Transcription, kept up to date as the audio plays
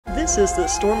This is the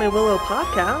Stormy Willow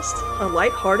podcast, a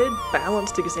lighthearted,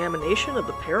 balanced examination of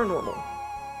the paranormal.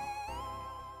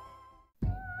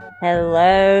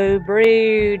 Hello,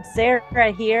 brood.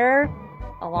 Sarah here,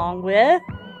 along with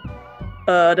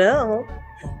Adele.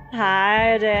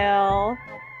 Hi, Adele.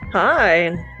 Hi,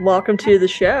 and welcome to the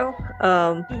show.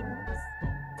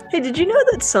 Hey, did you know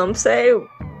that some say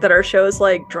that our show is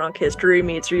like Drunk History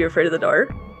meets Are You Afraid of the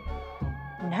Dark?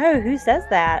 No, who says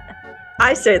that?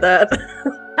 I say that.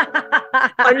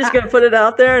 I'm just going to put it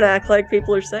out there and act like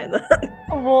people are saying that.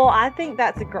 Well, I think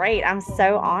that's great. I'm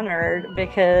so honored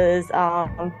because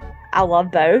I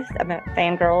love both. I'm a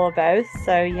fangirl of both.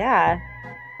 So, yeah,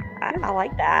 I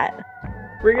like that.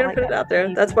 We're going to put it out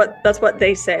there. That's what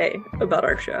they say about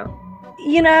our show.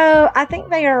 You know, I think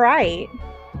they are right.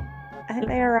 I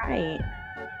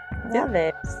love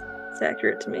it. It's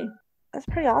accurate to me. That's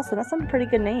pretty awesome. That's some pretty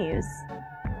good news.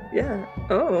 Yeah.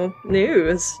 Oh,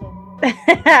 news.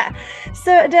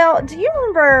 So, Adele, do you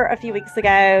remember a few weeks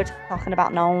ago talking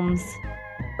about gnomes?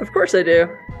 Of course I do.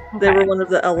 Okay. They were one of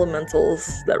the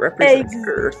elementals that represent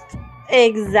Earth.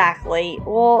 Exactly.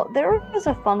 Well, there was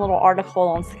a fun little article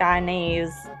on Sky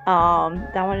News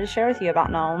that I wanted to share with you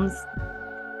about gnomes.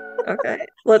 Okay.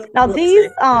 Let's see.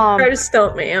 Try to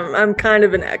stump me. I'm kind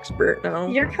of an expert now.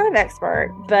 You're kind of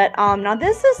expert, but now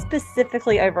this is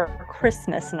specifically over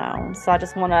Christmas gnomes, so I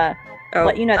just want to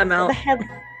let you know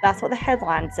that's what the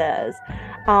headline says.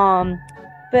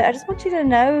 But I just want you to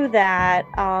know that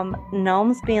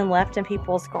gnomes being left in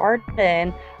people's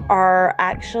garden are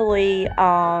actually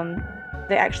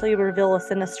they actually reveal a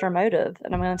sinister motive,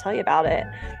 and I'm going to tell you about it.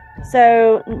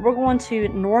 So we're going to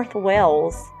North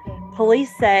Wales.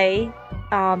 Police say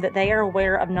that they are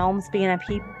aware of gnomes being in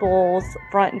people's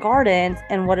front gardens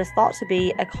and what is thought to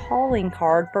be a calling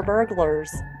card for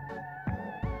burglars.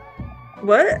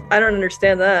 What? I don't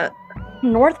understand that.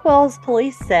 North Wales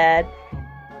police said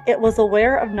it was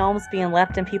aware of gnomes being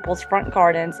left in people's front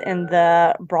gardens in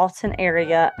the Broughton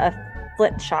area of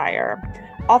Flintshire.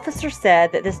 Officers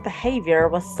said that this behavior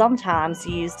was sometimes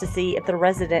used to see if the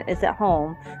resident is at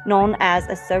home, known as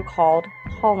a so-called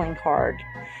calling card.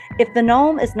 If the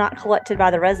gnome is not collected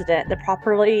by the resident, the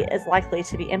property is likely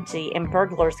to be empty and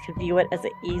burglars could view it as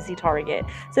an easy target.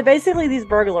 So basically these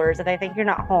burglars, if they think you're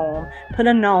not home, put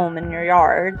a gnome in your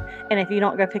yard, and if you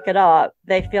don't go pick it up,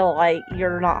 they feel like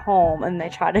you're not home and they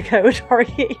try to go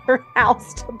target your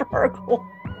house to burgle.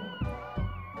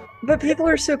 But people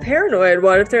are so paranoid.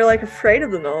 What if they're like afraid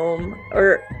of the gnome?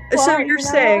 Or so you're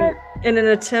saying in an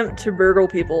attempt to burgle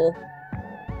people,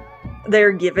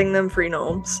 they're giving them free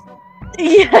gnomes?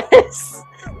 Yes,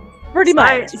 pretty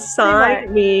much.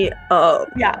 Sign me up.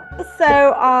 Yeah.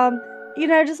 So,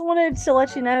 just wanted to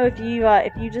let you know if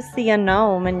you just see a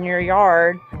gnome in your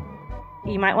yard,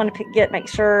 you might want to make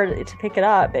sure to pick it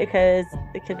up because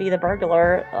it could be the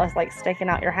burglar like staking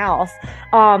out your house.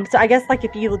 So I guess like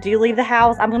if you do leave the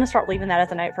house, I'm gonna start leaving that as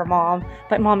a note for Mom.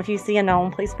 But Mom, if you see a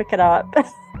gnome, please pick it up.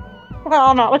 Well,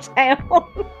 I'm not with town.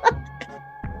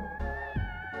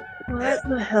 What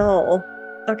the hell?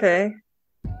 Okay.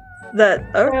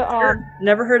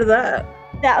 Never heard of that.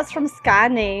 That was from Sky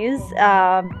News,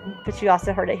 but you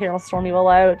also heard it here on Stormy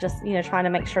Willow. Just trying to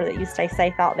make sure that you stay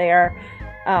safe out there.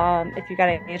 If you got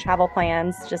any travel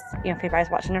plans, just if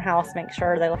anybody's watching your house, make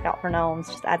sure they look out for gnomes.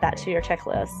 Just add that to your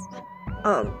checklist.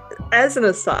 As an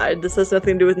aside, this has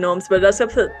nothing to do with gnomes, but it does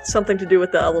have something to do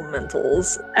with the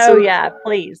elementals. Oh yeah,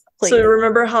 please. So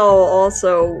remember how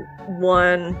also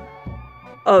one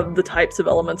of the types of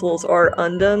elementals are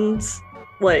undines,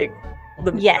 like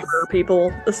the murder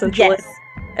people, essentially. Yes.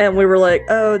 And we were like,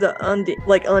 oh, the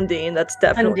Undine, that's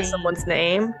definitely someone's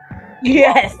name.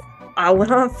 Yes. I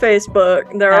went on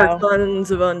Facebook. There are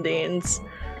tons of Undines.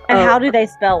 And how do they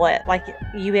spell it? Like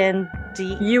Undine?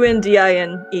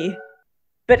 Undine.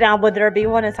 But now, would there be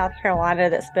one in South Carolina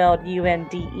that's spelled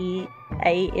Undean,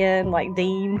 like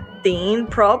Dean? Dean?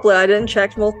 Probably. I didn't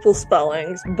check multiple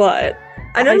spellings, but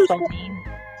I know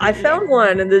I found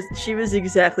one, and she was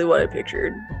exactly what I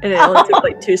pictured. And it only took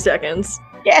like 2 seconds.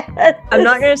 Yes. I'm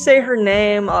not going to say her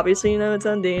name. Obviously, it's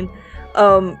Undine.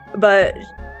 But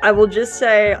I will just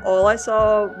say all I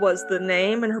saw was the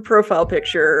name and her profile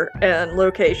picture and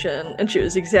location, and she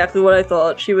was exactly what I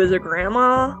thought. She was a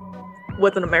grandma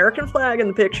with an American flag in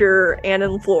the picture and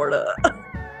in Florida.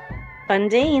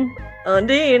 Undine.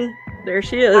 There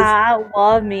she is. I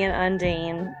love me an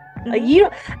Undine.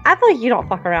 Mm-hmm. I feel like you don't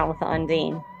fuck around with the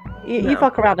Undine. You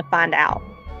fuck around to find out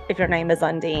if your name is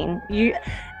Undine.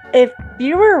 If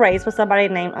you were raised with somebody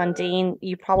named Undine,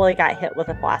 you probably got hit with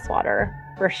a glass water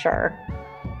for sure.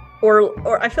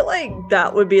 Or I feel like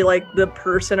that would be like the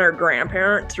person our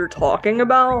grandparents are talking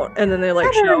about, and then they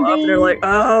like show up and they're like,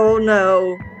 oh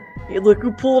no, look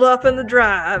who pulled up in the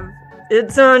drive.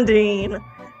 It's Undine.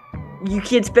 You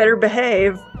kids better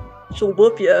behave. She'll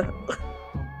whoop you.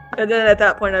 And then at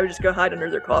that point I would just go hide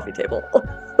under their coffee table.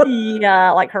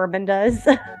 Yeah, like Herman does.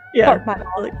 Yeah.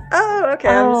 Like, oh, okay,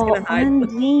 I'm just gonna hide.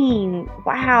 Undine.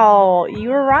 Wow, you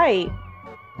were right.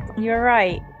 You're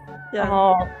right. Yeah.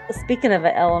 Oh, speaking of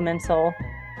an elemental,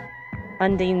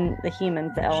 Undine the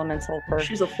human's the elemental for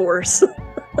She's a force.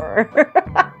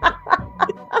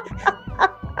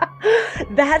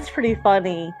 That's pretty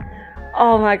funny.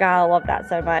 Oh my God, I love that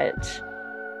so much.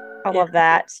 I love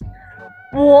that.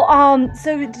 Well,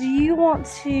 so do you want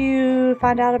to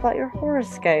find out about your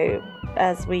horoscope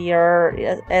as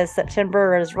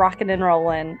September is rocking and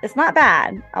rolling? It's not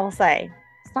bad, I will say.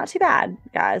 It's not too bad,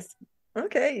 guys.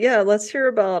 Okay, yeah, let's hear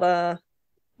about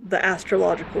the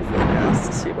astrological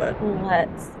forecast to see what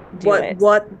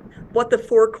the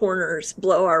four corners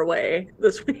blow our way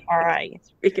this week. All right.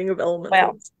 Speaking of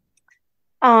elementals.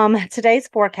 Today's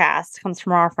forecast comes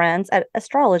from our friends at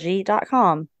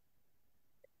astrology.com.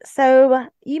 So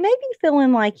you may be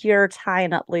feeling like you're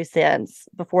tying up loose ends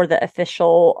before the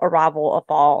official arrival of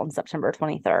fall on September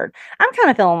 23rd. I'm kind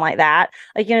of feeling like that.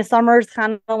 Like, summer's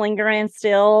kind of lingering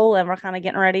still, and we're kind of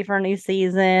getting ready for a new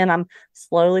season. I'm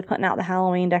slowly putting out the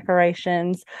Halloween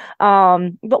decorations.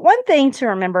 But one thing to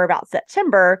remember about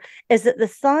September is that the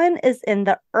sun is in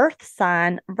the earth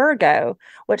sign Virgo,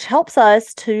 which helps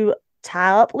us to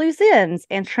tie up loose ends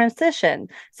and transition.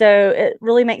 So it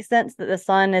really makes sense that the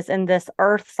sun is in this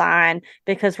earth sign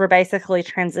because we're basically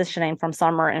transitioning from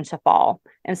summer into fall.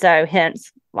 And so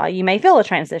hence, while you may feel a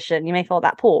transition, you may feel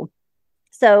that pull.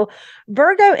 So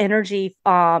Virgo energy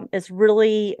is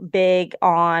really big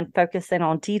on focusing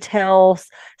on details,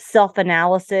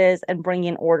 self-analysis, and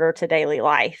bringing order to daily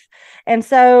life. And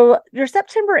so your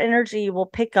September energy will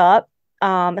pick up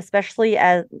especially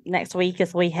as next week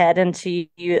as we head into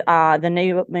the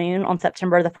new moon on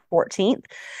September the 14th.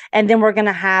 And then we're going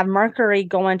to have Mercury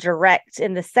going direct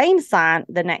in the same sign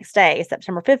the next day,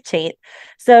 September 15th.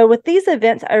 So with these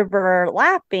events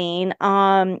overlapping,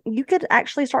 you could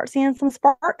actually start seeing some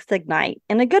sparks ignite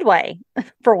in a good way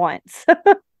for once.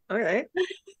 Okay.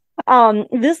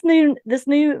 This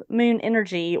new moon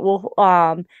energy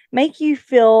will make you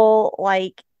feel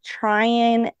like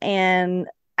trying and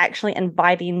actually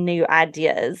inviting new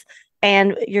ideas,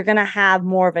 and you're going to have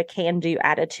more of a can-do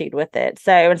attitude with it.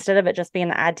 So instead of it just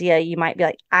being an idea, you might be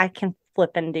like, I can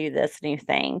flip and do this new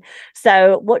thing.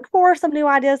 So look for some new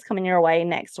ideas coming your way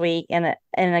next week, and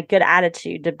a good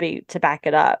attitude to boot to back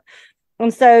it up.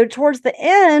 And so towards the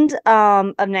end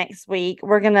of next week,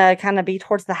 we're going to kind of be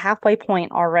towards the halfway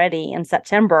point already in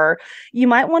September. You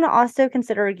might want to also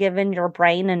consider giving your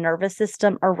brain and nervous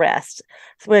system a rest,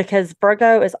 because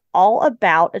Virgo is all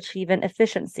about achieving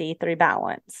efficiency through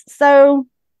balance. So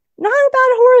not a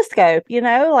bad horoscope,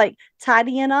 like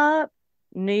tidying up,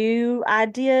 new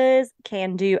ideas,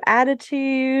 can-do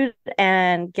attitude,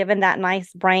 and giving that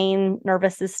nice brain,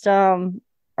 nervous system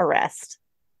a rest.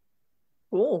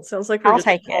 Cool. Sounds like we're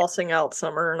just tossing out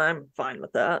summer, and I'm fine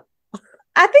with that.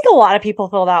 I think a lot of people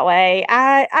feel that way.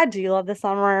 I do love the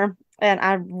summer, and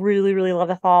I really, really love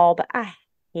the fall, but I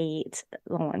hate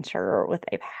the winter with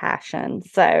a passion.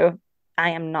 So I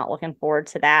am not looking forward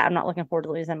to that. I'm not looking forward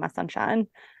to losing my sunshine.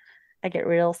 I get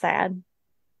real sad,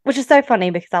 which is so funny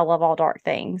because I love all dark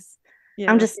things.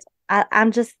 Yeah. I'm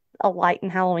just a light in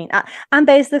Halloween. I'm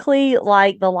basically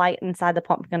like the light inside the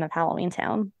pumpkin of Halloween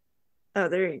Town. Oh,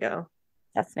 there you go.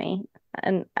 That's me.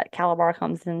 And Calabar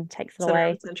comes and takes it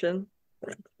away. Attention.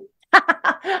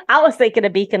 I was thinking a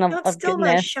beacon of still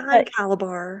goodness. My shine,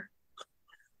 Calabar.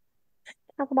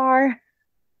 Calabar.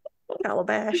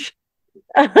 Calabash.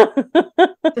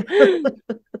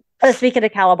 Speaking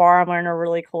of Calabar, I'm wearing a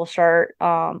really cool shirt.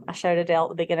 I showed Adele at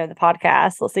the beginning of the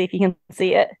podcast. Let's see if you can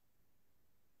see it.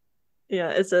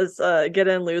 Yeah, it says, get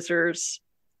in, losers.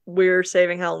 We're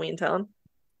saving Halloween Town.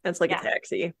 And it's like a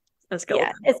taxi.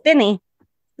 Yeah, it's Benny.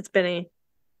 It's Benny.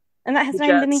 And that his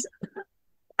name, Benny?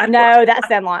 No, that's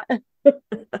Sandlot.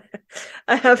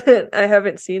 I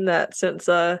haven't seen that since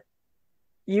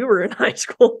you were in high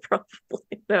school,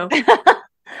 probably. No.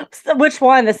 So which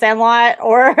one, the Sandlot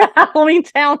or Halloween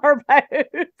Town, or both?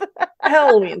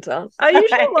 Halloween Town. I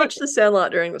usually watch the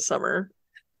Sandlot during the summer.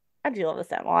 I do love the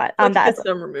Sandlot. That's a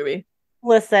summer movie.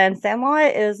 Listen,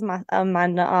 Sandlot is my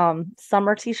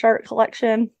summer t-shirt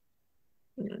collection.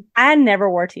 I never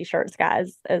wore t-shirts,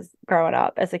 guys, as growing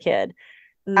up as a kid.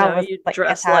 No, you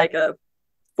dressed like a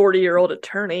 40-year-old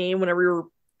attorney whenever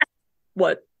you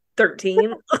were,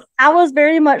 13. I was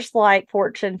very much like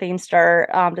Fortune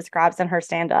Feimster describes in her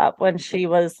stand-up when she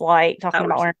was like talking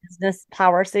about Hours. wearing business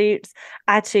power suits.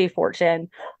 I too, Fortune,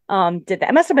 did that.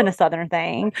 It must have been a Southern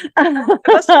thing. It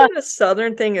must have been a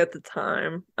Southern thing at the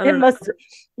time. I It don't must, know.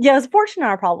 yeah, Fortune and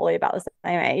I are probably about the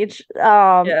same age.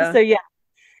 Yeah. So yeah.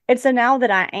 And so now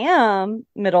that I am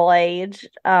middle-aged,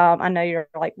 I know you're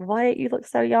like, what? You look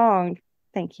so young.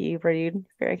 Thank you, rude.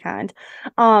 Very kind.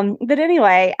 But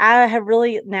anyway, I have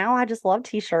really now I just love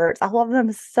t-shirts. I love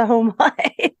them so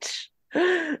much.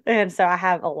 And so I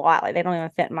have a lot. Like they don't even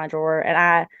fit in my drawer. And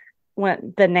I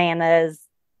went bananas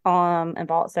and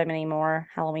bought so many more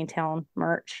Halloween Town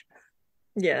merch.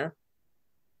 Yeah.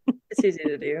 It's easy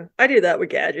to do. I do that with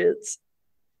gadgets.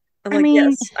 I'm I like, mean,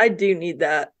 yes, I do need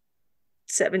that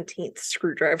 17th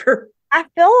screwdriver. I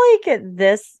feel like at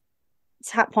this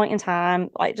point in time,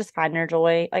 like just find your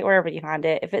joy, like wherever you find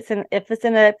it. If it's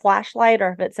in a flashlight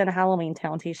or if it's in a Halloween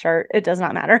Town t-shirt, it does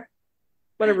not matter.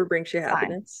 Whatever brings you It's fine.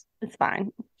 happiness. It's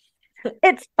fine.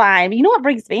 It's fine. You know what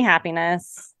brings me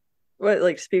happiness? What,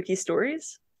 like spooky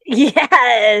stories?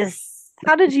 Yes.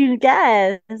 How did you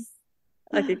guess?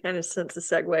 I could kind of sense the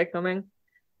segue coming.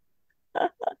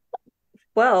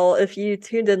 Well, if you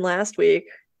tuned in last week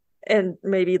and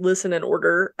maybe listen in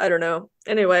order, I don't know.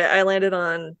 Anyway, I landed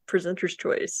on presenter's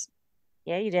choice.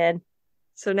 Yeah, you did.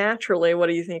 So naturally, what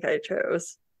do you think I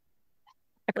chose?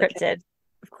 A Like, cryptid.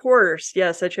 of course,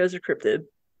 yes, I chose a cryptid.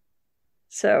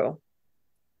 So,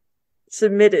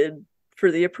 submitted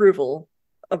for the approval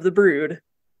of the brood.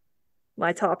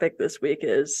 My topic this week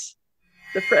is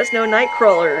the Fresno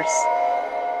Nightcrawlers.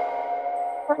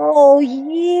 Oh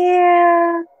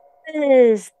yeah.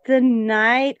 Is the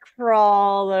night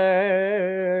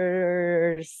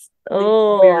crawlers. These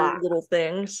Oh, weird little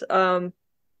things.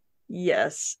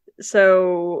 Yes.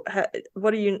 So,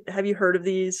 what do you have you heard of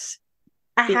these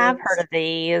I have heard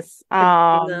beings? of these.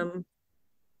 Have you seen them?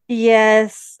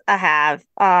 Yes, I have.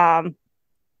 I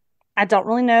don't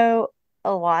really know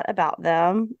a lot about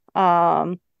them.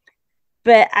 But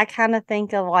I kind of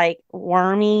think of like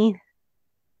wormy.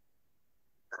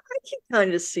 I can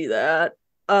kind of see that.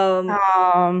 Um,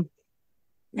 Um,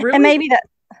 and really? maybe that.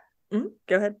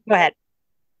 Go ahead. Go ahead.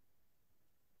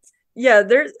 Yeah,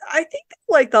 there's. I think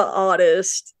they're like the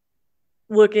oddest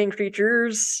looking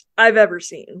creatures I've ever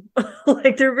seen.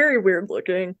 Like they're very weird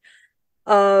looking.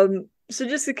 So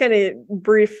just to kind of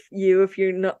brief you, if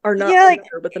you are not Yeah, like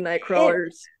familiar with the it.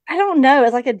 Nightcrawlers, I don't know.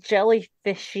 It's like a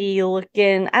jellyfishy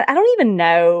looking. I don't even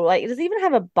know. Like, does it even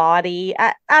have a body?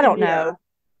 I don't yeah. know.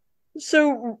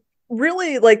 So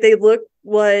really, like they look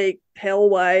like pale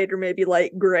white or maybe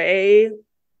light gray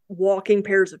walking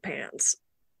pairs of pants,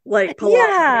 like Pilates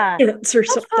Yeah, pants or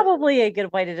that's something. probably a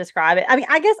good way to describe it. I mean,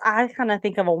 I guess I kind of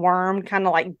think of a worm, kind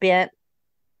of like bent,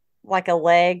 like a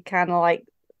leg, kind of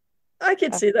I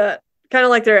could see that. Kind of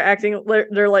like they're acting,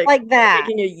 they're like like that.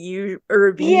 making a U or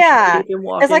a V Yeah, shape and it's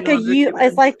walking like a on their you. two It's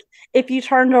ends. like if you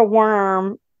turned a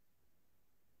worm.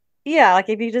 Yeah, like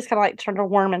if you just kind of like turned a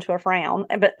worm into a frown,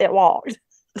 but it walked.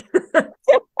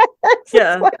 That's just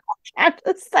Yeah. what I'm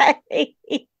trying to say.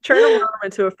 Turn a worm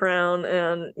into a frown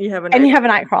and you have a And night. you have a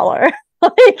night crawler.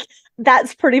 Like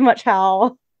that's pretty much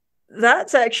how.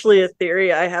 That's actually a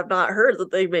theory I have not heard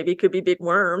that they maybe could be big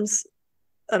worms.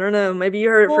 I don't know. Maybe you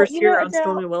heard it Well, first here on Adele,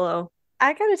 Stormy Willow.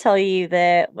 I gotta tell you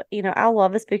that I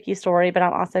love a spooky story, but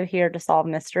I'm also here to solve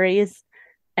mysteries.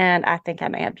 And I think I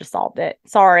may have just solved it.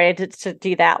 Sorry to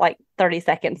do that like 30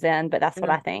 seconds in, but that's what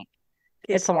Yeah. I think.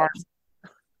 Case It's the solved. worst.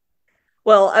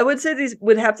 Well, I would say these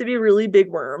would have to be really big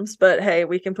worms, but hey,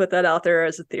 we can put that out there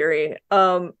as a theory.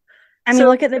 I mean, So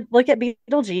look at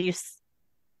Beetlejuice.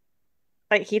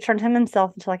 Like he turned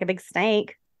himself into like a big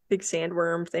snake, big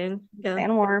sandworm thing. Yeah.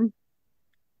 sandworm.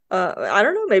 I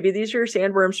don't know, maybe these are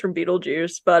sandworms from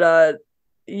Beetlejuice, but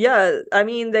yeah, I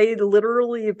mean they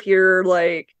literally appear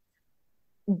like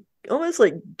almost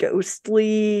like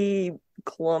ghostly,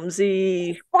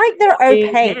 clumsy Like they're walking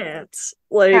okay. ants.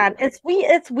 Like, God,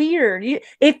 it's weird.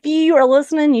 If you are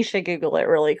listening, you should Google it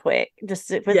really quick. Just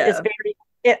it's yeah.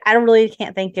 very. I don't really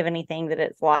can't think of anything that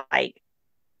it's like.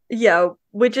 Yeah,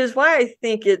 which is why I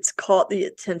think it's caught the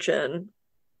attention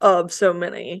of so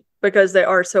many because they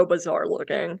are so bizarre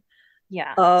looking.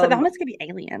 Yeah, so the Um almost could be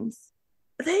aliens.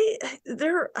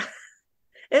 they're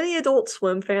any Adult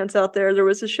Swim fans out there, there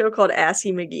was a show called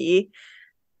Assy McGee,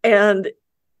 and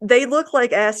they look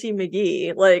like Assy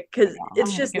McGee, like because I'm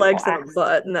it's gonna just Google legs and a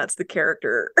butt, and that's the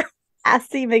character.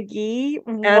 Assy McGee.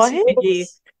 Assy What? McGee.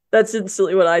 That's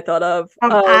instantly what I thought of.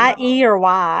 I-E or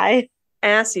Y?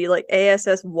 Assy, like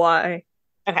ASSY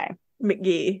Okay.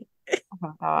 McGee. Oh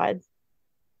my God.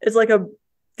 It's like a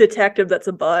detective that's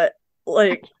a butt. I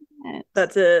Like, can't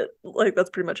That's it. Like, that's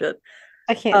pretty much it.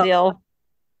 I can't deal.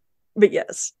 But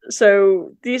yes,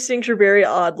 so these things are very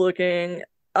odd looking.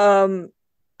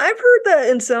 I've heard that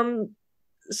in some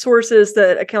sources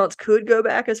that accounts could go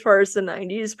back as far as the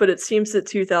 90s, but it seems that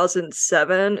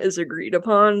 2007 is agreed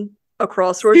upon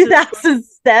across sources.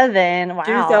 2007. Wow.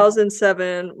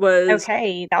 2007 was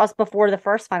okay. That was before the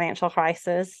first financial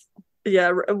crisis.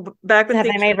 Yeah, back when have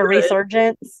they made a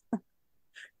resurgence?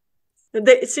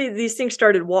 They see these things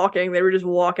started walking. They were just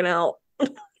walking out.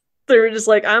 They were just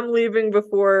like, I'm leaving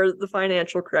before the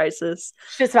financial crisis.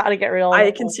 Just about to get real.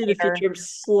 I can see the future of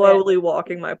slowly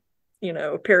walking my,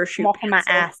 parachute. Walking my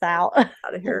ass out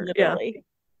of here. Literally.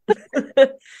 Yeah.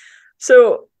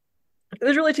 So it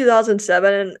was really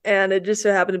 2007, and it just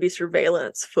so happened to be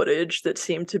surveillance footage that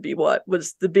seemed to be what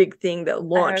was the big thing that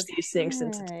launched these things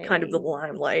into kind of the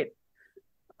limelight.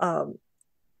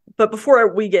 But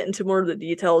before we get into more of the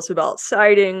details about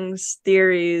sightings,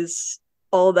 theories,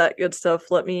 all that good stuff,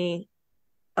 let me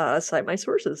cite my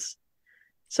sources.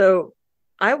 So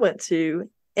I went to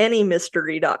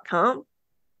anymystery.com,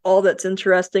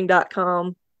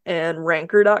 allthat'sinteresting.com, and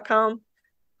ranker.com.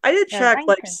 I did check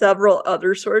like several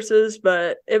other sources,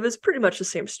 but it was pretty much the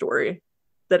same story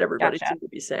that everybody seemed to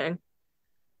be saying.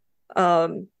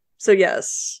 So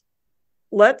yes,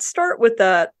 let's start with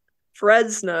that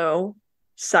Fresno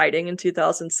sighting in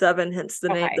 2007, hence the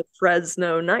name the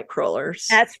Fresno Nightcrawlers.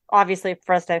 That's obviously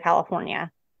Fresno,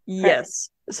 California. Yes.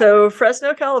 So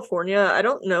Fresno, California, I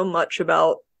don't know much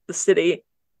about the city.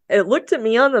 It looked at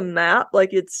me on the map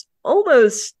like it's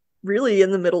almost really in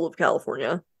the middle of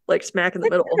California, like smack in the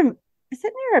middle. Is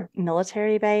it near a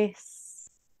military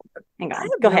base? Hang on.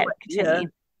 Go ahead. Continue.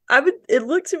 It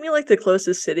looked to me like the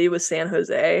closest city was San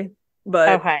Jose,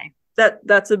 but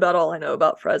that's about all I know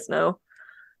about Fresno.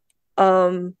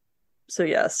 So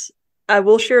yes, I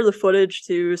will share the footage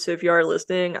too. So if you are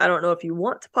listening, I don't know if you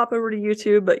want to pop over to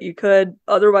YouTube, but you could.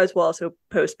 Otherwise, we'll also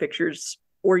post pictures,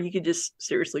 or you could just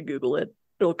seriously Google it.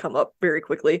 It'll come up very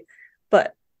quickly.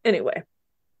 But anyway,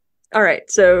 all right.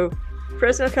 So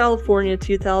Fresno, California,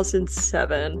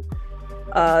 2007.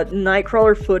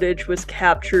 Nightcrawler footage was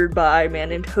captured by a man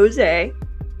named Jose.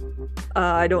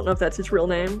 I don't know if that's his real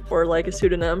name or like a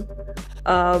pseudonym.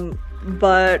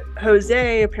 But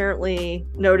Jose apparently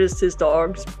noticed his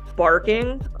dogs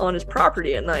barking on his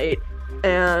property at night,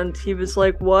 and he was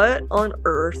like, what on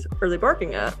earth are they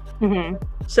barking at? Mm-hmm.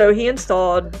 So he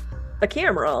installed a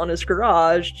camera on his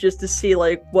garage just to see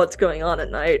like what's going on at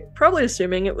night, probably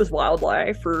assuming it was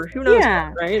wildlife or who knows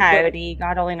what, right? Coyote,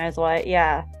 God only knows what.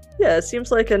 Yeah, it seems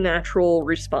like a natural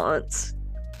response.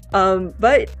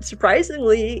 But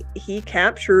surprisingly, he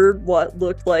captured what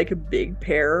looked like a big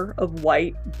pair of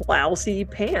white blousy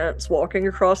pants walking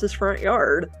across his front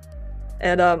yard.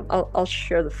 And I'll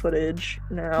share the footage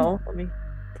now. Let me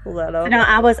pull that up. No,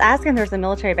 I was asking, there's a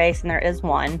military base, and there is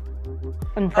one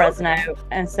in Fresno,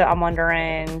 and so I'm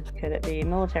wondering, could it be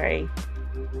military?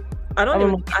 I don't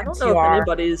know if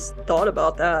anybody's thought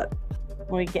about that.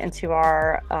 When we get into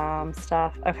our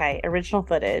stuff. Okay, original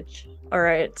footage. All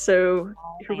right, so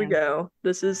here we go.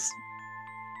 This is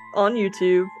on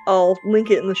YouTube. I'll link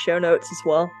it in the show notes as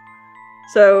well.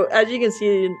 So as you can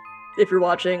see, if you're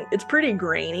watching, it's pretty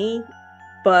grainy,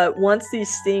 but once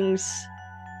these things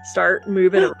start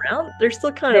moving around, they're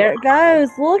still kind of... There it goes.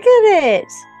 Look at it.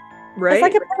 Right? It's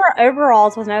like a pair of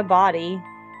overalls with no body.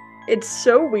 It's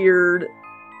so weird.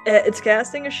 It's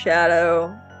casting a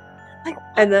shadow. Like,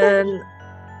 and then...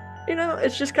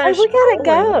 it's just kind of... Look at it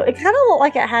go. It kind of looked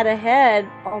like it had a head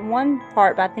on one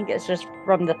part, but I think it's just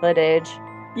from the footage.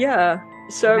 Yeah.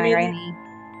 So, I mean,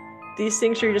 these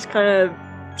things are just kind of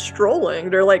strolling.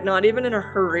 They're, like, not even in a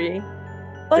hurry.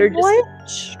 They're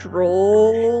just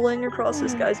strolling across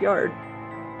this guy's yard.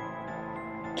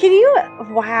 Can you...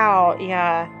 Wow.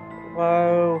 Yeah.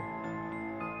 Whoa.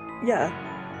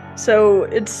 Yeah. So,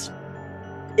 it's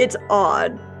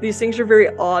odd. These things are very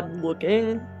odd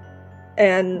looking.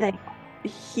 And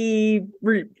he,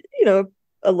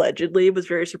 allegedly was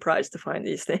very surprised to find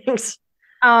these things.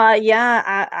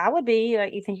 Yeah, I would be.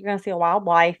 Like, you think you're going to see a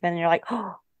wildlife, and you're like,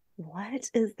 oh, what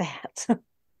is that?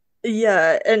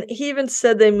 Yeah, and he even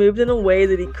said they moved in a way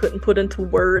that he couldn't put into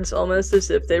words, almost as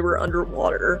if they were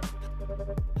underwater.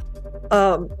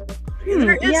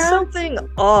 There is something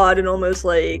odd and almost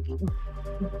like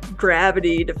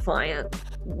gravity defiant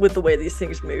with the way these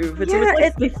things move. It's almost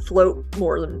like they float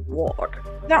more than walk.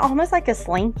 They're almost like a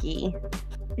slinky.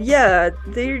 Yeah,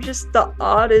 they're just the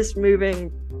oddest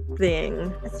moving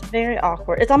thing. It's very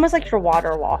awkward. It's almost like you're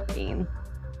water walking.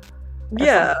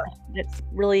 Yeah. It's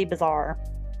really bizarre.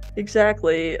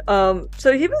 Exactly. So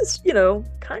he was,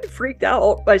 kind of freaked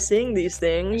out by seeing these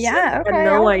things. Yeah, And okay. had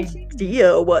no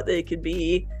idea what they could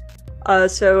be.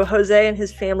 So Jose and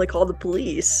his family called the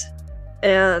police,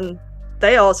 and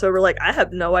they also were like, I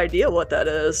have no idea what that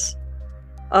is.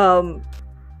 Um,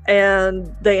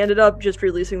 and they ended up just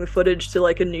releasing the footage to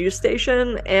like a news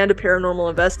station and a paranormal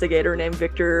investigator named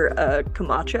Victor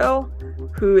Camacho,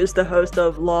 who is the host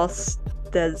of Los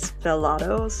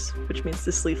Desvelados, which means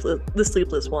the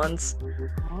sleepless ones.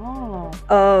 Oh.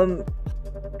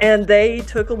 And they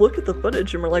took a look at the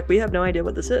footage and were like, we have no idea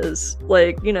what this is.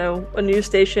 Like, a news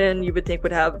station you would think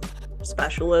would have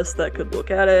specialists that could look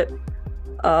at it.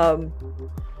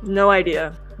 No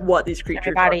idea what these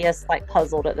creatures Everybody is like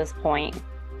puzzled at this point.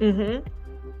 Mm-hmm.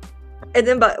 And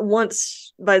then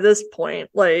by this point,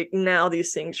 like now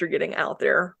these things are getting out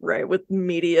there, right? With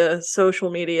media, social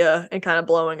media, and kind of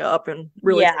blowing up and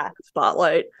really taking the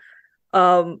spotlight.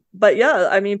 But yeah,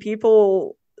 I mean,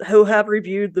 people who have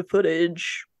reviewed the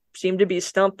footage seem to be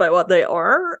stumped by what they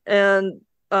are. And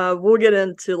we'll get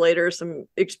into later some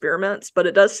experiments, but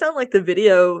it does sound like the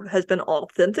video has been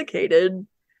authenticated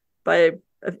by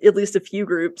at least a few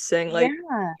groups saying like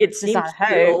it seems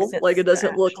real, like it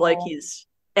doesn't look like he's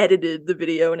edited the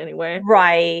video in any way.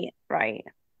 Right.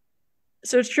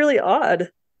 So it's truly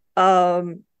odd.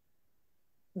 That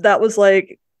was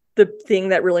like the thing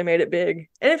that really made it big.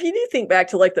 And if you do think back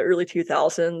to like the early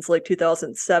 2000s, like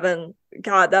 2007,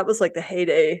 God, that was like the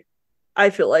heyday, I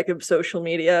feel like, of social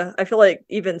media. I feel like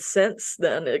even since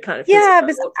then it kind of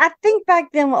because I think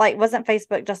back then, like, wasn't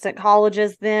Facebook just at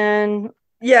colleges then?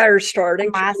 Yeah, or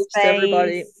starting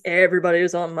MySpace. Everybody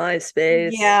was on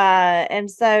MySpace. Yeah, and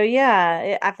so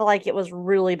I feel like it was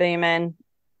really booming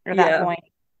at that point,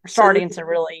 starting to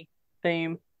really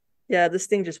boom. Yeah, this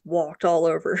thing just walked all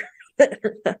over.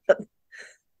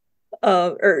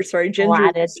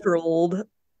 Ginger strolled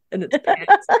in its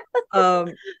pants.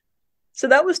 So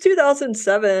that was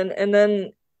 2007, and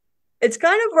then it's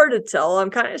kind of hard to tell. I'm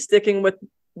kind of sticking with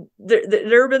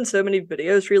there have been so many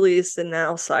videos released and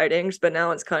now sightings, but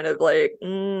now it's kind of like,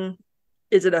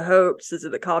 is it a hoax? Is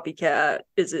it a copycat?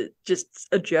 Is it just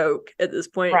a joke at this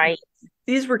point? Right.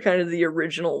 These were kind of the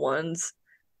original ones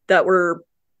that were,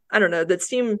 I don't know, that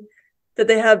seem that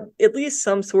they have at least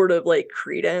some sort of like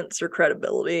credence or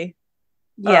credibility.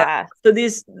 Yeah. So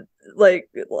these, like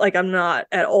I'm not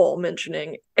at all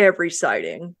mentioning every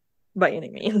sighting by any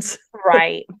means.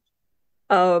 Right.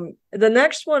 The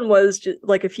next one was just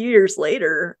like a few years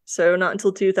later, so not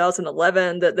until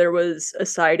 2011, that there was a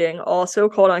sighting also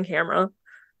caught on camera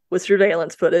with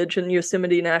surveillance footage in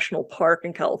Yosemite National Park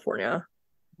in California.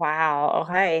 Wow.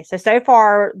 Okay. So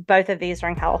far, both of these are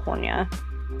in California.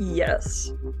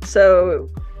 Yes. So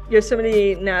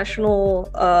Yosemite National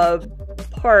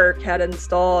Park had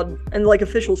installed, and like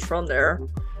officials from there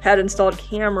had installed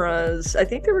cameras. I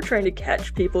think they were trying to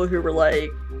catch people who were like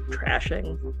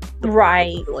trashing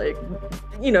right, like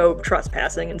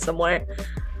trespassing in some way,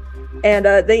 and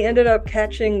they ended up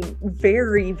catching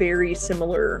very, very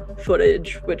similar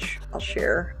footage, which I'll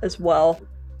share as well.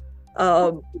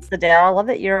 Adele, I love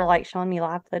that you're like showing me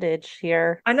live footage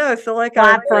here. I know, I feel like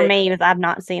live for me because I've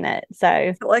not seen it, so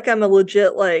I feel like I'm a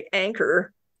legit like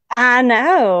anchor. I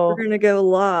know we're gonna go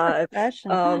live.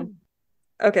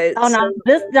 Okay. Oh,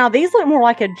 now these look more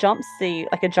like a jumpsuit,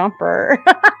 like a jumper.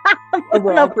 A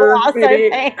romper,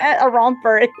 a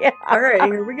romper. Yeah. All right,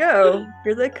 here we go.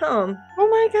 Here they come. Oh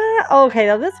my god. Okay,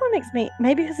 now this one makes me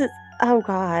maybe because it's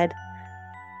god.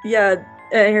 Yeah,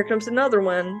 and here comes another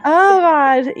one. Oh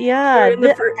god, yeah.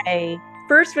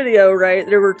 First video, right?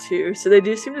 There were two, so they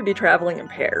do seem to be traveling in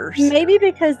pairs. Maybe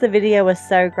because the video was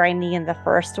so grainy in the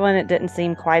first one, it didn't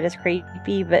seem quite as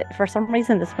creepy, but for some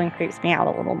reason this one creeps me out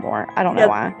a little more. I don't know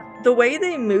why. The way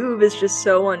they move is just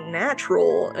so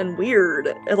unnatural and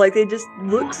weird. Like they just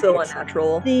look so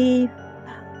unnatural.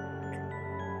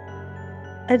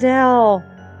 Adele.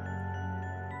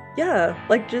 Yeah,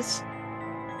 like just.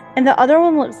 And the other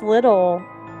one looks little.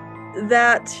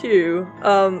 That too.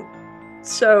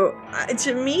 So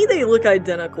to me, they look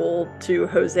identical to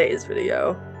Jose's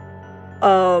video.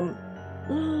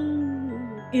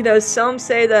 Some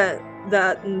say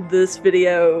that in this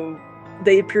video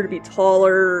they appear to be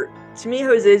taller. To me,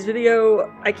 Jose's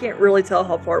video, I can't really tell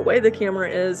how far away the camera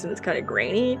is, and it's kind of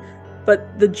grainy.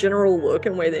 But the general look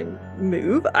and way they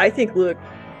move, I think, look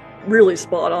really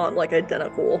spot on, like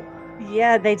identical.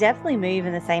 Yeah, they definitely move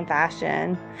in the same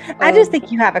fashion. I just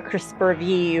think you have a crisper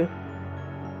view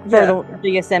for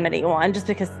the Yosemite one, just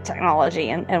because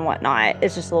technology and whatnot,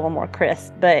 it's just a little more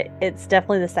crisp, but it's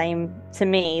definitely the same, to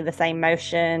me, the same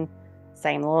motion,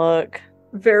 same look.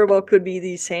 Very well could be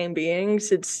these same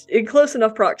beings. It's in close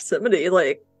enough proximity,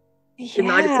 like It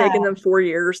might have Yeah. taken them 4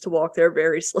 years to walk there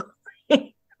very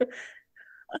slowly.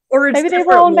 Or it's Maybe they were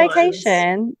different on ones.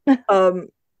 vacation.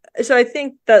 So I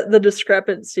think that the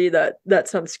discrepancy that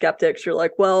some skeptics are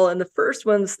like, well, in the first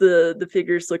ones, the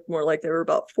figures looked more like they were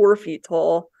about 4 feet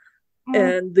tall.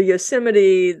 And the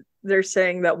Yosemite, they're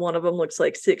saying that one of them looks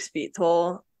like 6 feet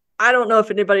tall. I don't know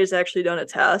if anybody's actually done a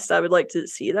test. I would like to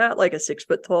see that, like a 6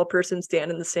 foot tall person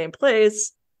stand in the same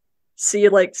place, see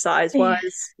like size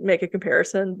wise, make a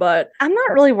comparison. But I'm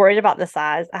not really worried about the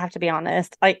size. I have to be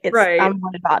honest. Like right, I'm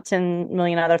worried about 10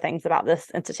 million other things about this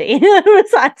entity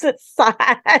besides its size.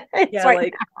 yeah,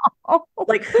 Right now.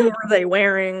 like who are they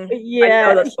wearing? I know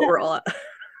Yeah. that's what we're all at.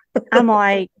 I'm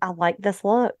like, I like this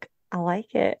look. I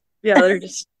like it. Yeah, they're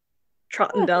just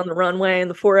trotting down the runway in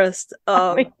the forest.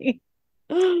 But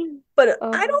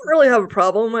I don't really have a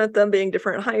problem with them being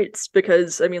different heights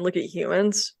because, I mean, look at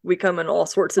humans. We come in all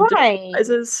sorts of different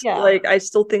sizes. Yeah. Like, I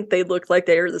still think they look like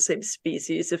they are the same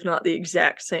species, if not the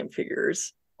exact same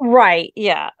figures. Right.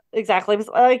 Yeah, exactly.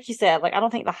 Because, like you said, like I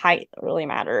don't think the height really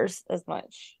matters as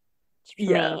much for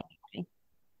me.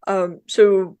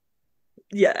 So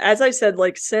yeah, as I said,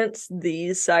 like since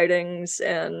these sightings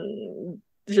and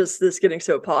just this getting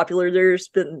so popular, there's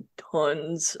been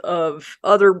tons of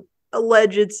other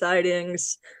alleged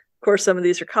sightings. Of course, some of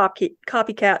these are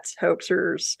copycats,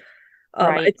 hoaxers.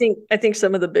 Right. I think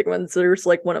some of the big ones, there's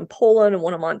like one in Poland and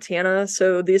one in Montana.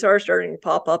 So these are starting to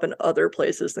pop up in other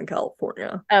places than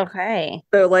California. Okay.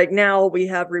 So like now we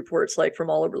have reports like from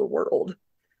all over the world.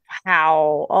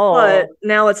 How? But Oh.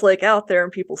 now it's like out there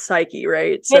in people's psyche,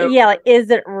 right? So Yeah, like is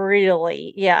it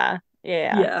really? Yeah.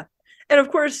 Yeah. yeah. And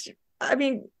of course, I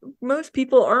mean, most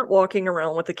people aren't walking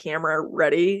around with a camera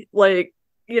ready. Like,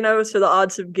 so the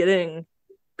odds of getting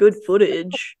good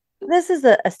footage. This is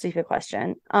a stupid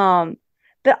question.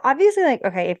 But obviously, like,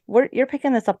 okay, if you're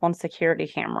picking this up on security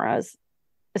cameras,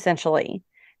 essentially,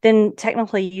 then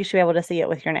technically you should be able to see it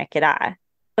with your naked eye.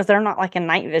 Because they're not like a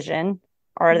night vision,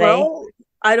 are they? Well,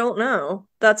 I don't know.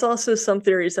 That's also some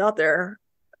theories out there.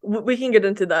 We can get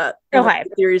into that in Okay.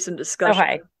 theories and discussion.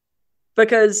 Okay.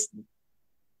 Because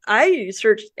I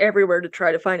searched everywhere to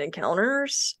try to find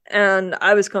encounters, and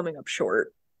I was coming up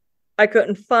short. I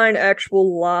couldn't find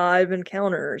actual live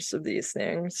encounters of these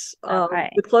things.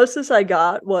 Okay. The closest I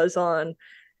got was on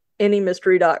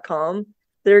anymystery.com.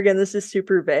 There again, this is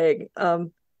super vague.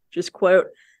 Just quote,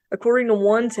 according to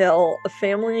one tale, a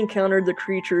family encountered the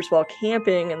creatures while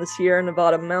camping in the Sierra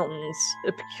Nevada mountains.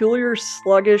 A peculiar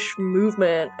sluggish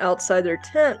movement outside their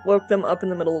tent woke them up in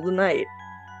the middle of the night.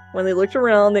 When they looked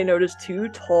around, they noticed 2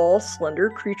 tall, slender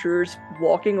creatures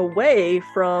walking away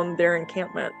from their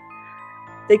encampment.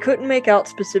 They couldn't make out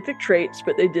specific traits,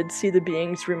 but they did see the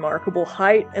being's remarkable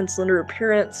height and slender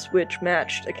appearance, which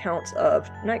matched accounts of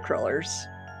Nightcrawlers.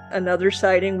 Another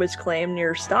sighting was claimed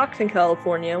near Stockton,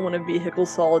 California, when a vehicle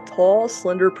saw a tall,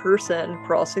 slender person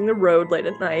crossing the road late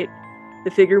at night.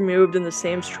 The figure moved in the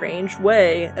same strange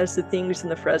way as the things in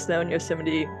the Fresno and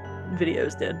Yosemite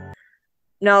videos did.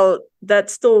 Now,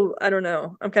 that's still, I don't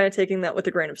know. I'm kind of taking that with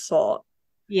a grain of salt.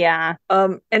 Yeah.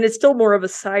 And it's still more of a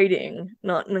sighting,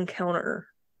 not an encounter.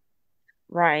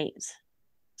 Right.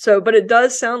 So, but it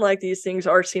does sound like these things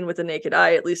are seen with the naked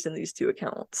eye, at least in these 2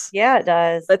 accounts. Yeah, it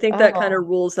does. I think that kind of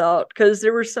rules out, because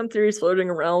there were some theories floating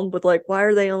around with like, why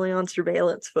are they only on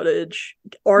surveillance footage?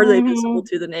 Are they visible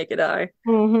to the naked eye?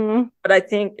 But I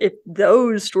think if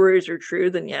those stories are true,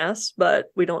 then yes,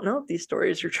 but we don't know if these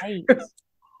stories are true.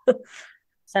 Right.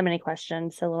 So many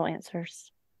questions, so little answers.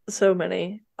 So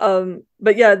many.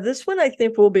 But yeah, this one I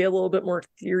think will be a little bit more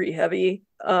theory heavy.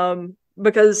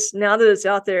 Because now that it's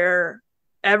out there,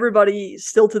 everybody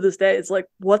still to this day is like,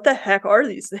 what the heck are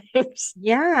these things?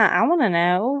 Yeah, I want to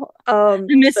know. The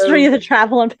mystery of the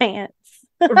traveling pants.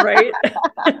 Right.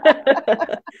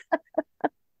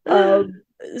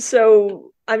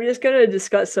 So I'm just going to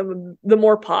discuss some of the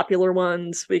more popular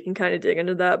ones. We can kind of dig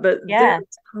into that, but there's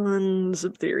tons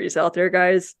of theories out there,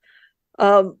 guys.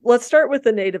 Let's start with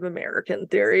the Native American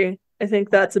theory. I think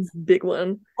that's a big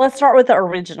one. Let's start with the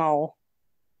original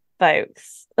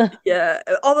folks. Yeah,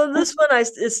 although this one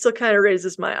it still kind of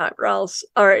raises my eyebrows.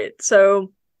 All right,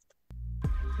 so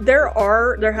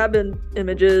there have been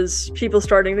images, people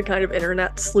starting to kind of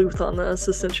internet sleuth on this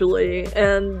essentially,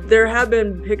 and there have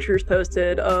been pictures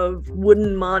posted of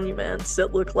wooden monuments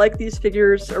that look like these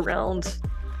figures around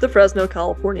the Fresno,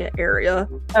 California area.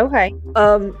 Okay.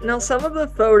 Now some of the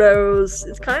photos,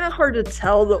 it's kind of hard to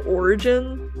tell the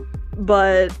origin,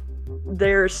 but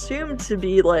they're assumed to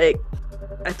be like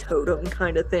a totem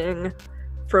kind of thing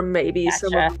from maybe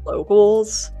some of the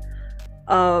locals.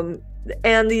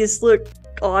 And these look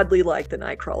oddly like the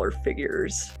Nightcrawler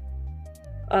figures.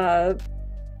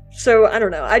 So I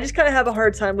don't know. I just kind of have a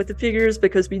hard time with the figures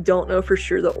because we don't know for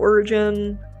sure the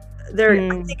origin.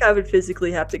 I think I would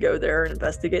physically have to go there and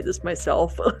investigate this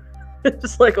myself.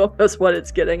 It's like almost what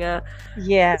it's getting at.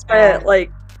 Yeah. It's by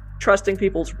like trusting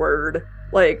people's word.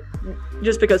 Like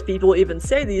just because people even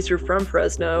say these are from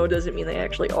Fresno doesn't mean they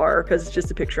actually are, because it's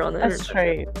just a picture on the That's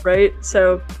internet. true. Right?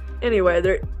 So anyway,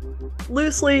 they're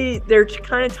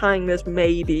kind of tying this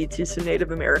maybe to some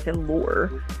Native American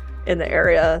lore in the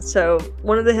area. So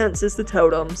one of the hints is the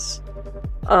totems.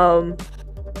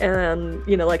 And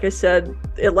like I said,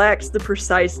 it lacks the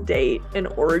precise date and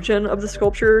origin of the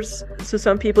sculptures. So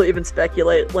some people even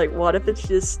speculate, like, what if it's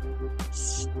just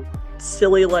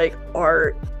silly like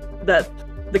art that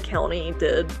the county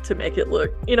did to make it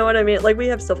look, you know what I mean? Like, we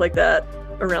have stuff like that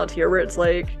around here where it's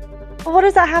like, well, what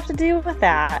does that have to do with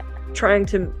that?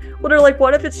 They're like,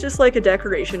 what if it's just like a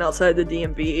decoration outside the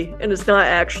DMV and it's not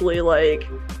actually like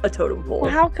a totem pole? Well,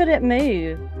 how could it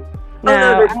move?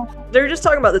 No, they're just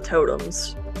talking about the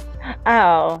totems.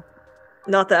 Oh.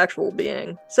 Not the actual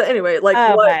being. So anyway, like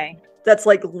that's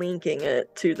like linking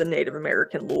it to the Native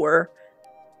American lore.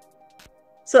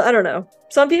 So I don't know.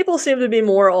 Some people seem to be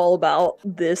more all about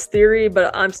this theory,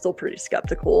 but I'm still pretty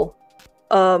skeptical.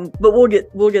 But we'll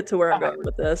get to where I'm going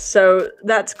with this. So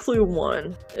that's clue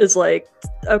one, is like,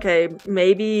 okay,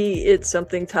 maybe it's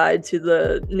something tied to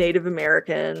the Native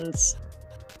Americans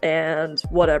and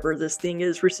whatever this thing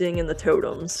is we're seeing in the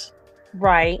totems.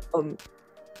 Right.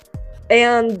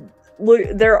 And look,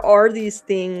 there are these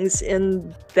things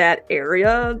in that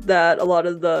area that a lot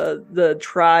of the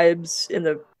tribes in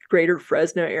the greater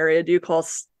Fresno area do call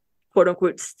quote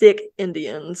unquote stick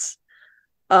Indians.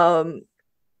 So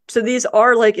these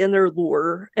are like in their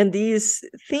lore, and these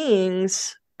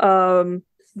things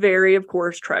vary, of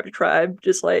course, tribe to tribe,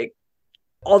 just like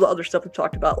all the other stuff we've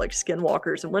talked about, like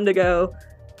skinwalkers and Wendigo.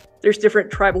 There's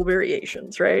different tribal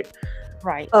variations, right?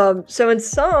 Right. So in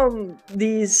some,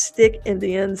 these stick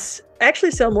Indians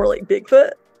actually sound more like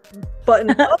Bigfoot, but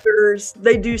in others,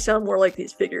 they do sound more like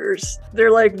these figures.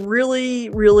 They're like really,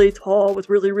 really tall with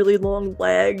really, really long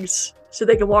legs, so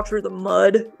they can walk through the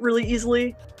mud really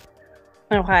easily.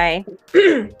 Okay.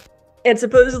 And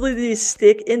supposedly these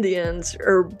stick Indians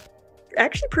are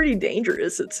actually pretty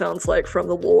dangerous, it sounds like, from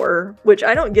the lore, which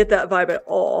I don't get that vibe at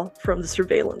all from the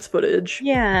surveillance footage.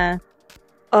 Yeah.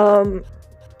 And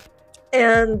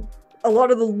a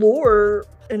lot of the lore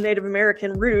and Native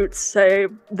American roots say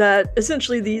that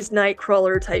essentially these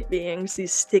Nightcrawler type beings,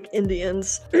 these stick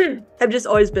Indians, have just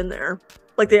always been there.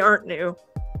 Like, they aren't new.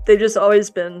 They've just always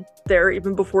been there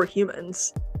even before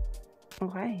humans.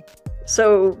 Okay.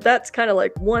 So that's kind of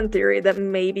like one theory, that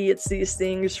maybe it's these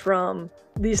things from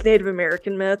these Native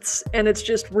American myths, and it's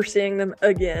just we're seeing them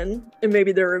again, and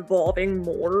maybe they're evolving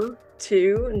more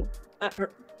too. And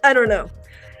I don't know.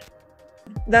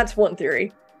 That's one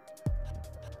theory.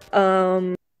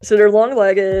 So they're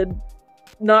long-legged,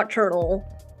 nocturnal,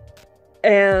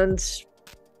 and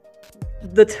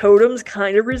the totems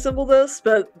kind of resemble this,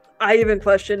 but I even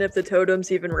question if the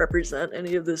totems even represent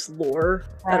any of this lore.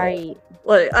 Right.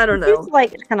 Like, I don't know. It's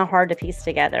like kind of hard to piece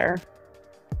together.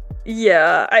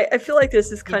 Yeah, I feel like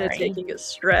this is kind of taking a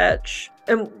stretch.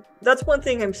 And that's one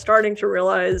thing I'm starting to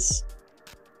realize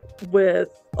with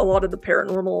a lot of the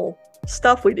paranormal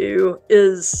stuff we do,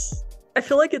 is I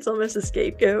feel like it's almost a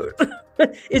scapegoat.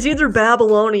 It's either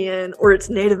Babylonian or it's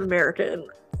Native American.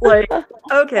 Like,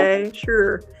 okay,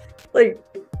 sure. Like,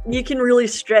 you can really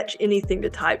stretch anything to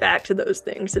tie back to those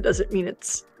things. It doesn't mean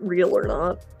it's real or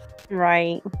not.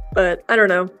 Right. But I don't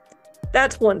know.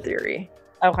 That's one theory.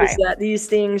 Okay. Is that these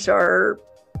things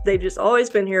they've just always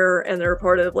been here, and they're a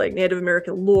part of like Native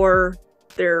American lore.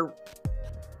 They're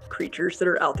creatures that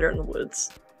are out there in the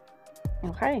woods.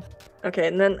 Okay. Okay,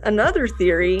 and then another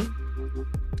theory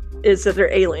is that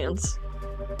they're aliens.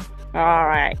 All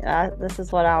right. This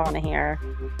is what I want to hear.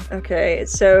 Okay,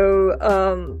 so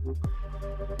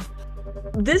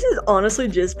this is honestly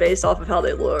just based off of how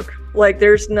they look. Like,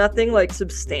 there's nothing like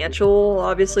substantial.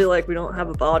 Obviously, like, we don't have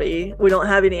a body. We don't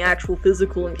have any actual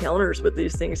physical encounters with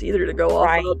these things either to go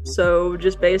off of. So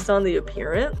just based on the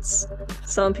appearance,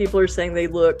 some people are saying they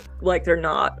look like they're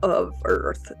not of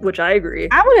Earth, which I agree.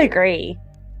 I would agree.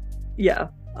 Yeah.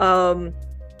 And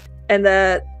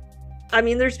that, I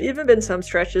mean, there's even been some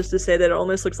stretches to say that it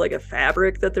almost looks like a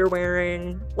fabric that they're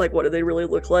wearing. Like, what do they really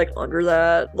look like under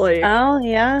that? Like, oh,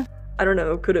 yeah. I don't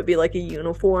know. Could it be like a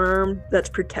uniform that's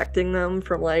protecting them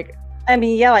from like? I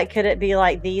mean, yeah. Like, could it be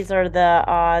like these are the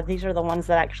ones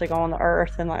that actually go on the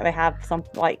Earth, and like they have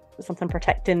something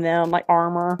protecting them, like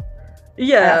armor?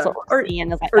 Yeah. That's what we're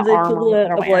seeing, is like or the the armor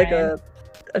equivalent of like wearing.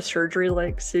 a surgery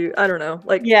like suit. I don't know.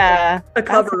 Like, Yeah, a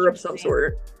cover of some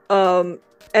sort.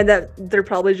 and that they're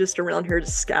probably just around here to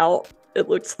scout. It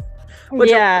looks, which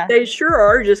Yeah. they sure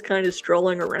are just kind of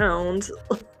strolling around.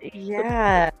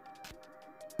 Yeah.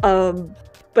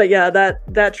 But yeah,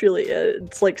 that's really it.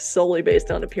 It's like solely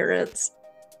based on appearance.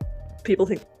 People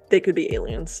think they could be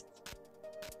aliens.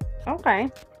 Okay.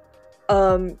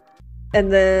 And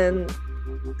then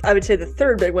I would say the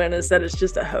third big one is that it's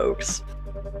just a hoax.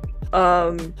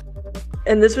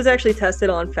 And this was actually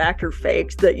tested on Fact or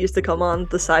Faked that used to come on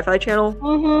the Sci-Fi Channel.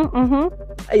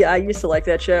 Yeah, I used to like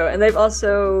that show. And they've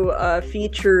also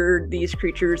featured these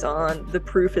creatures on The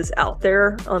Proof Is Out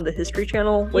There on the History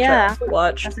Channel, which I also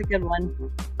watched. That's a good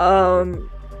one.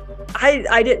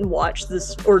 I didn't watch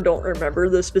this or don't remember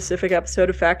the specific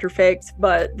episode of Fact or Faked,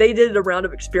 but they did a round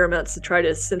of experiments to try to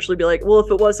essentially be like, well,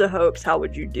 if it was a hoax, how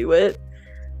would you do it?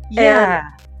 Yeah.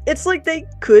 And it's like they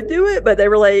could do it, but they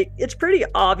were like, it's pretty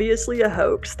obviously a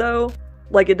hoax, though.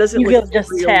 Like, it doesn't. You look can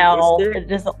just tell it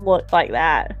doesn't look like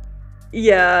that.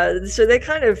 Yeah, so they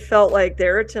kind of felt like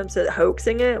their attempts at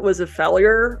hoaxing it was a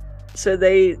failure. So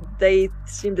they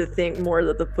seem to think more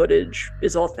that the footage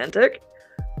is authentic.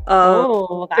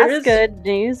 Oh, that's good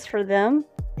news for them.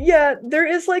 Yeah, there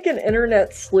is like an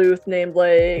internet sleuth named,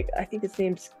 like, I think his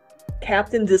name's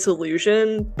Captain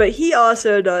Disillusion, but he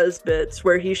also does bits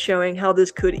where he's showing how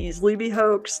this could easily be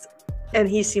hoaxed, and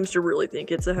he seems to really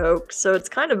think it's a hoax. So it's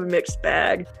kind of a mixed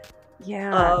bag.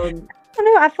 Yeah. I don't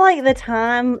know. I feel like the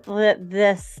time that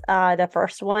this the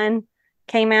first one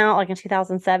came out, like in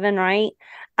 2007, right?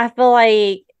 I feel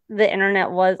like the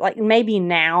internet was like, maybe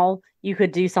now you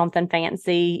could do something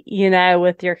fancy,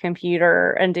 with your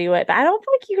computer and do it, but I don't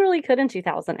feel like you really could in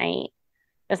 2008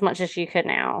 as much as you could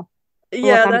now.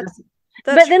 Yeah, that's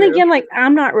but then true. Again, like,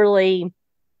 I'm not really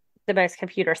the most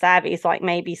computer savvy, so like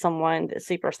maybe someone that's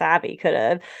super savvy could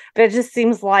have, but it just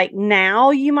seems like now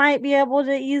you might be able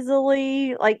to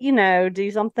easily, like,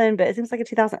 do something, but it seems like in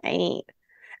 2008, I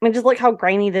mean, just look how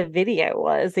grainy the video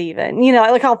was, even,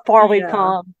 like how far we've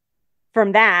come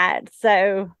from that.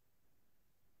 So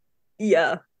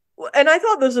yeah. And I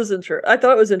thought this was I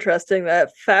thought it was interesting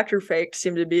that Fact or Faked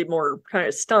seemed to be more kind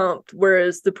of stumped,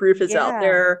 whereas The Proof Is Out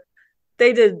There,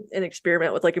 they did an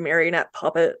experiment with like a marionette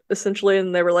puppet, essentially,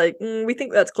 and they were like, we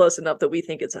think that's close enough that we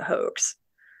think it's a hoax.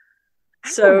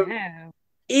 So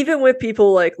even with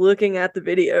people like looking at the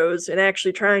videos and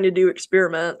actually trying to do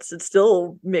experiments, it's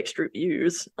still mixed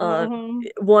reviews.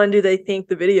 One, do they think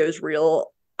the video is real?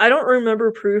 I don't remember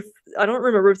if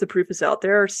The Proof Is Out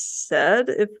There said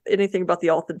if anything about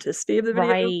the authenticity of the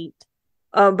video.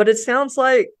 Right. But it sounds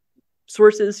like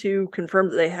sources who confirm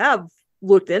that they have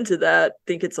looked into that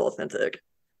think it's authentic.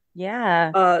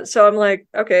 Yeah. So I'm like,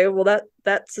 okay, well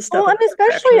that's the stuff. Well, and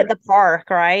especially at the park,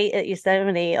 right? At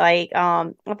Yosemite, like, I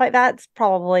feel like that's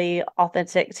probably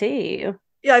authentic too.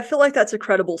 Yeah, I feel like that's a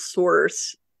credible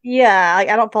source. Yeah, like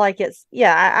I don't feel like it's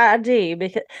I do,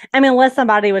 because I mean, unless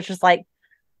somebody was just like,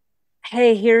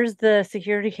 hey, here's the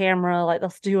security camera, like,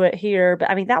 let's do it here. But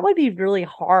I mean, that would be really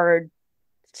hard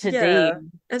to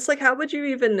do. It's like, how would you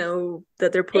even know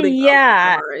that they're putting up the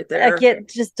camera right there? Like, it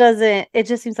just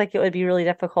seems like it would be really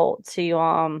difficult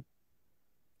to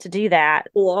do that.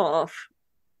 Pull off.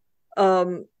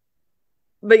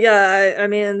 But yeah, I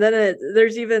mean, then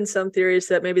there's even some theories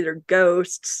that maybe they're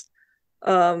ghosts.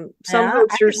 Some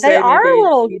hoaxers say they are maybe a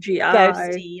little CGI.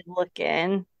 ghosty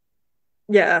looking.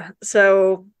 Yeah,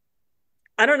 so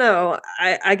I don't know.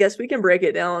 I guess we can break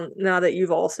it down now that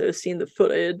you've also seen the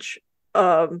footage.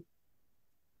 I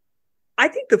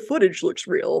think the footage looks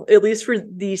real, at least for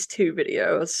these two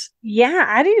videos. Yeah,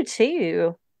 I do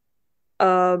too.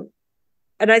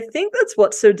 And I think that's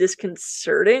what's so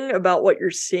disconcerting about what you're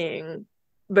seeing,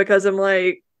 because I'm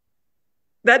like,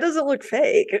 that doesn't look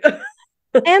fake.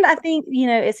 And I think,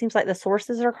 it seems like the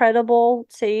sources are credible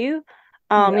too.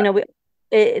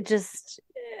 It just,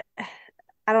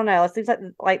 I don't know. It seems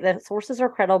like the sources are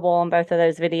credible on both of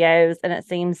those videos, and it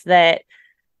seems that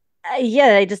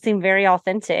they just seem very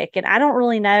authentic. And I don't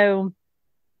really know.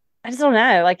 I just don't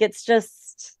know. Like, it's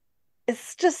just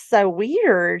so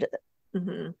weird.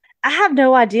 Mm-hmm. I have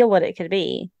no idea what it could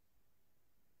be.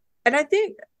 And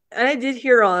I did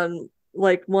hear on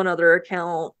like one other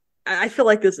account, I feel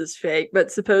like this is fake,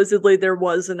 but supposedly there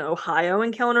was an Ohio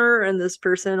encounter, and this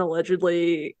person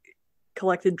allegedly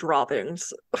collected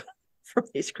droppings from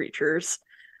these creatures.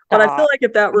 But I feel like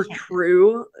if that were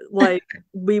true, like,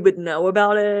 we would know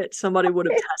about it. Somebody would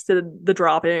have tested the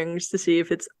droppings to see if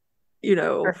it's,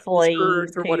 or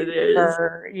fleas or what it is.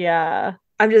 Yeah.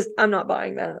 I'm not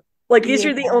buying that. Like, these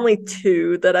are the only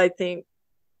two that I think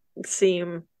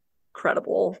seem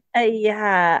credible.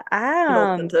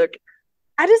 Authentic.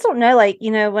 I just don't know. Like,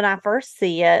 when I first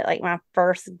see it, like my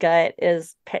first gut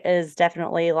is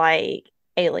definitely like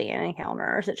alien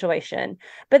encounter situation.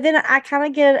 But then I kind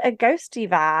of get a ghosty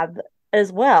vibe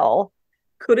as well.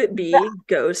 Could it But be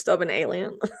ghost of an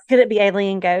alien? could it be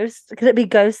alien ghosts? Could it be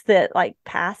ghosts that like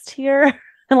passed here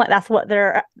and like that's what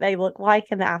they look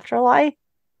like in the afterlife?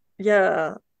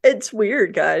 Yeah, it's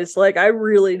weird, guys. Like, I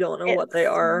really don't know what they It's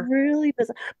are. really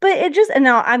bizarre. But it just, and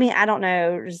now, I mean, I don't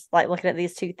know, just like looking at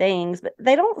these two things, but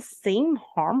they don't seem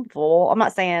harmful. I'm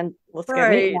not saying let's go meet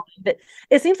Right. one, but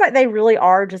it seems like they really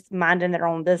are just minding their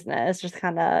own business, just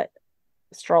kind of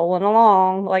strolling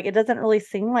along. Like it doesn't really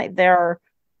seem like they're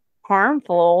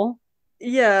harmful.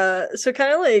 Yeah, so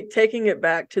kind of like taking it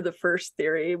back to the first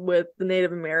theory with the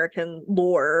Native American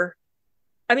lore.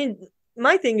 I mean,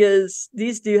 my thing is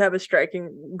these do have a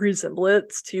striking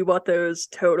resemblance to what those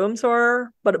totems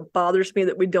are, but it bothers me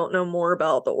that we don't know more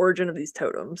about the origin of these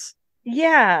totems.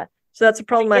 Yeah, So that's a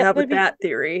problem I it have would with be, that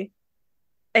theory.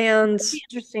 And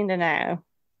interesting to know.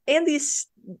 these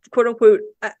quote unquote,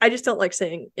 I just don't like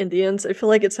saying Indians. I feel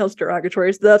like it sounds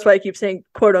derogatory. So that's why I keep saying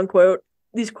quote unquote.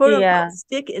 These quote unquote Yeah.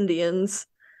 stick Indians.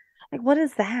 Like, what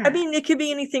is I that? mean, it could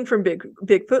be anything from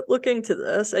Bigfoot looking to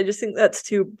this. I just think that's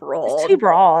too It's too broad.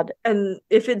 broad. And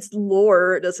if it's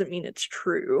lore, it doesn't mean it's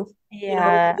true. You know, if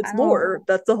Yeah, it's I lore, don't.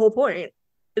 that's the whole point.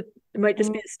 It might just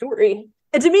Mm, be a story.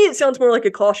 And to me, it sounds more like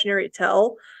a cautionary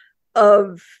tale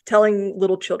of telling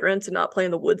little children to not play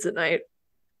in the woods at night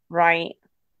right,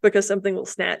 because something will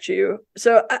snatch you.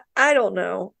 So I don't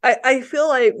know. I feel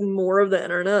like more of the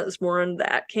internet is more in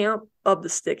that camp of the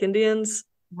stick Indians.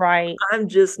 right. I'm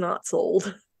just not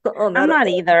sold on I'm that at not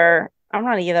all. either. I'm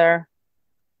not either.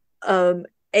 Um,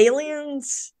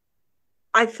 aliens,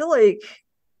 I feel like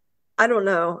I don't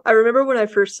know. I remember when I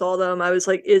first saw them, I was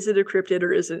like, is it a cryptid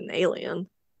or is it an alien?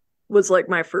 Was like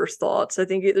my first thoughts. I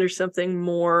think there's something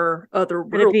more Could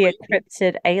it be a otherworldly.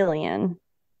 cryptid alien?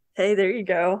 Hey, there you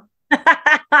go.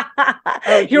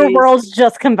 Oh, Your geez. worlds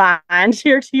just combined.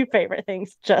 Your two favorite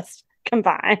things just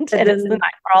combined, And and it's the then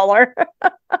Nightcrawler.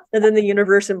 the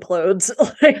universe implodes.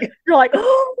 Like, You're like,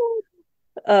 oh,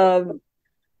 um,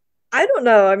 I don't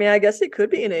know. I mean, I guess it could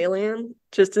be an alien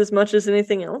just as much as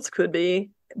anything else could be.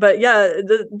 But yeah,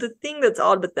 the thing that's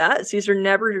odd with that is these are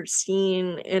never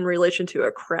seen in relation to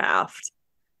a craft.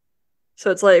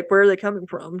 So it's like, where are they coming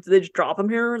from? Do they just drop them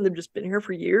here and they've just been here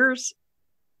for years?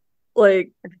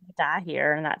 Like, die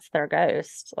here, and that's their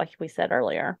ghost, like we said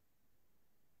earlier.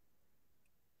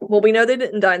 well, we know they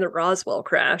didn't die in the Roswell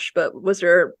crash, but was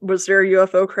there a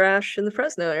UFO crash in the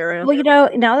Fresno area? Well,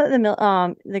 now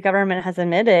that the government has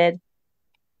admitted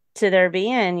to there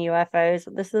being UFOs,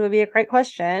 this would be a great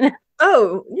question.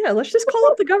 Oh, yeah, let's just call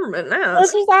up the government and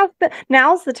Let's ask. just ask.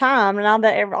 Now's the time. Now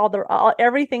that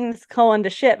everything's going to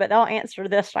shit, but they'll answer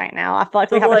this right now. I feel like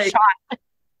So we have a like, shot.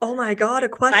 oh my God, a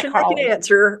Night question I can crawlers.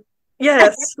 answer.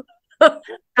 Yes.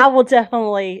 I will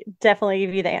definitely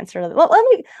give you the answer.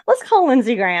 Let's call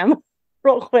Lindsey Graham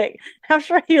real quick. I'm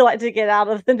sure you like to get out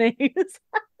of the news.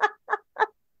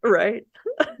 Right.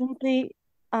 Lindsey,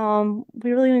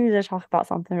 we really need to talk about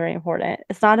something very important.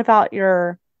 It's not about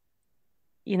your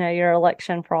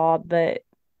election fraud, but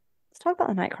let's talk about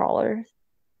the night crawlers.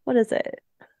 What is it?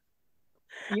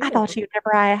 You I know, thought you'd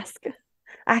never ask.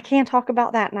 I can't talk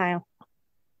about that now.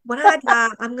 when I die,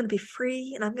 I'm gonna be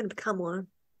free and I'm gonna become one.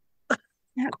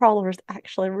 Night crawlers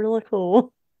actually really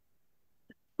cool.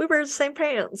 We wear the same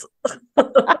pants.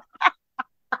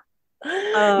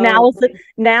 Now Um, is the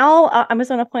now I'm just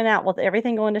going to point out with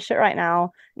everything going to shit right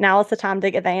now. Now is the time to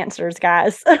get the answers,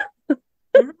 guys. might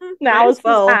Now as is the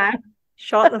well. time.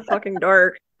 Shot in the fucking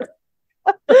dark.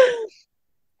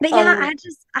 But yeah, Um,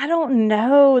 I don't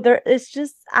know. It's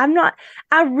just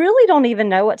I really don't even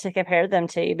know what to compare them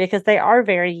to because they are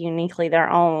very uniquely their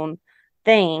own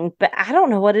thing, but I don't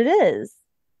know what it is.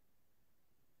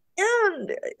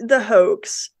 and the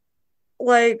hoax.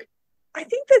 Like, I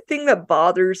think the thing that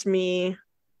bothers me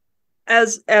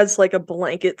as like a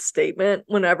blanket statement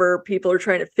whenever people are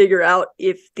trying to figure out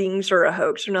if things are a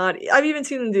hoax or not. I've even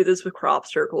seen them do this with crop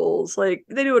circles. Like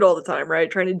they do it all the time,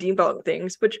 right? Trying to debunk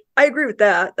things, which I agree with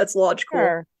that. That's logical.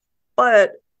 Sure.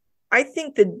 But I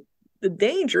think the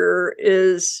danger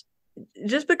is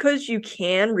just because you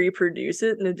can reproduce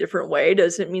it in a different way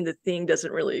doesn't mean the thing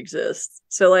doesn't really exist.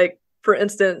 So like for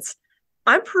instance,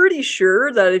 I'm pretty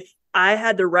sure that if I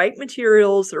had the right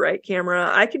materials, the right camera,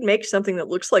 I could make something that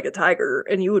looks like a tiger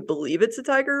and you would believe it's a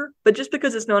tiger. But just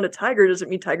because it's not a tiger doesn't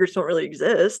mean tigers don't really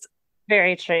exist.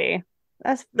 Very true.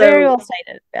 That's very So, well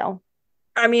stated, Bill.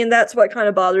 I mean, that's what kind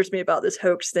of bothers me about this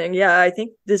hoax thing. Yeah, I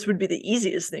think this would be the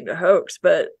easiest thing to hoax,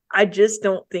 but I just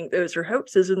don't think those are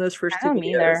hoaxes in those first I two don't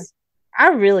either. videos. I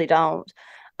really don't.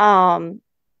 Um,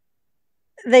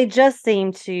 they just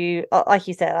seem to, like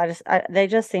you said, they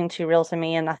just seem too real to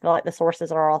me, and I feel like the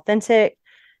sources are authentic.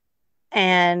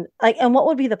 And like, and what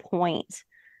would be the point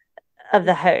of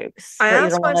the hoax I that you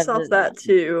asked don't want myself to, that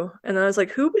too, and I was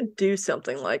like, who would do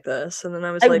something like this? And then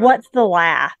I was like, like, what's the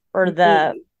laugh or me.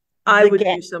 I the would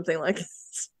get? do something like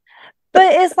this.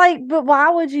 But it's like, but why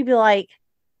would you be like,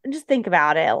 just think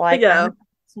about it. Like, I'm Yeah.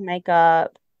 to make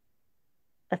up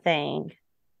a thing.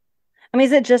 I mean,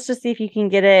 is it just to see if you can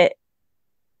get it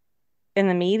in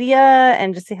the media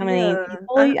and just see how many Yeah.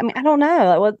 people I mean, I don't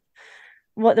know like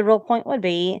what the real point would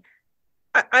be.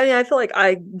 I mean, I feel like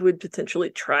I would potentially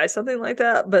try something like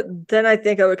that, but then I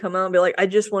think I would come out and be like, I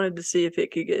just wanted to see if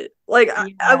it could get like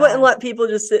I wouldn't Yeah. let people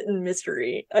just sit in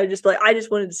mystery. I just like I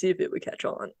just wanted to see if it would catch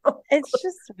on. It's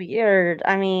just weird.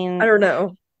 I I mean, don't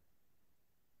know.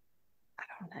 I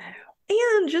don't know.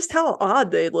 And just how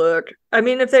odd they look. I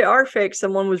mean, if they are fake,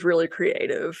 someone was really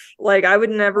creative. Like I would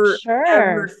For never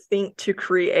ever sure. think to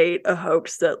create a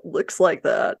hoax that looks like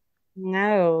that.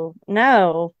 No,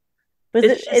 no. Was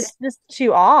It's it it's just just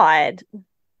too odd.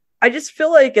 I just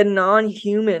feel like a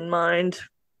non-human mind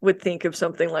would think of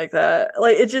something like that.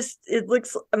 Like it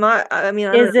looks I mean,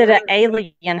 I don't Is it an know.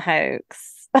 alien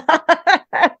hoax? That's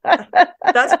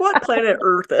what planet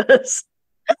Earth is.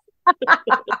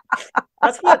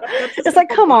 That's a It's like,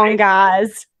 simple come on, mind.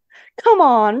 guys. Come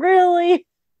on, really?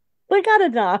 We got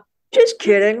enough. Just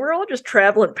kidding. We're all just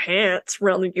traveling pants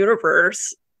around the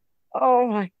universe. Oh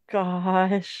my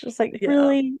gosh. It's like, Yeah.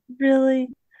 really, really?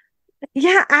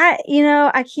 Yeah,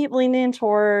 I keep leaning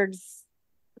towards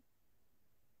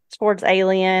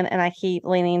Alien, and I keep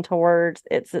leaning towards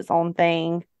it's its own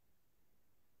thing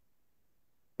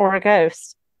or a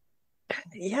ghost.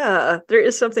 Yeah, there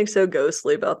is something so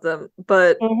ghostly about them.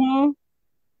 But Mm-hmm.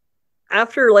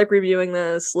 after like reviewing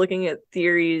this, looking at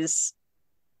theories,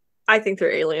 I think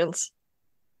they're aliens.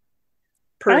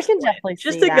 I can Personally, definitely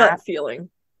just see a gut that. feeling.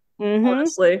 Mm-hmm.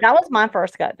 Honestly, That was my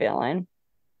first gut feeling.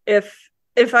 if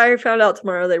I found out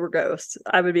tomorrow they were ghosts,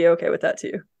 I would be okay with that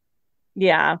too.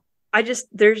 Yeah. I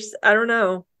don't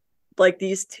know, like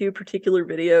these two particular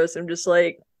videos. I'm just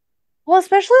like, Well,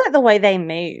 especially like the way they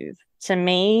move to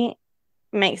me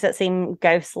makes it seem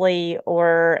ghostly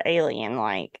or alien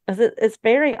like. It's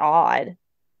very odd.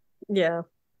 yeah.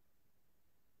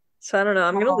 So I don't know.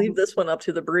 I'm gonna leave Um, this one up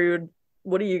to the brood.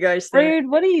 What do you guys think?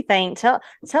 Rude, what do you think? Tell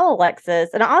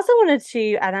Alexis. And I also wanted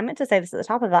to, and I meant to say this at the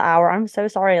top of the hour. I'm so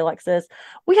sorry, Alexis.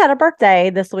 We had a birthday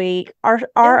this week. Our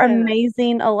Yeah.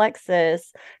 amazing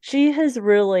Alexis. She has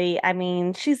really, I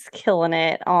mean, she's killing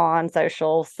it on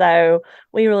social. So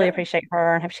we really Yeah. appreciate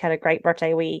her and hope she had a great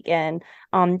birthday week. And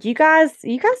you guys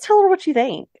tell her what you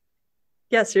think.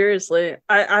 Yeah, seriously.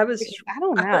 I was I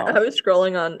don't I know. was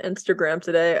scrolling on Instagram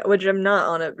today, which I'm not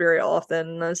on it very often,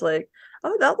 and I was like,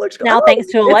 "Oh, that looks good. Now Oh, thanks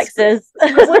to it's." Alexis.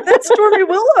 I was like, "That's Stormy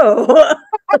Willow."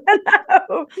 I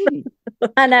know.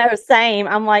 I know, same.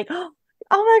 I'm like, oh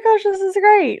my gosh, this is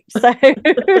great. So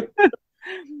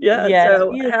Yeah. yeah,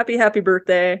 So she is happy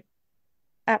birthday.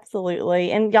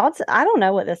 absolutely. And I don't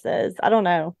know what this is. I don't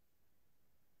know.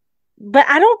 But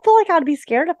I don't feel like I'd be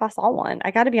scared if I saw one.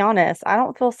 I got to be honest. I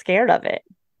don't feel scared of it.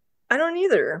 I don't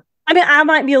either. I mean, I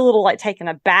might be a little like taken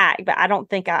aback, but I don't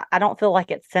feel like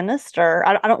it's sinister.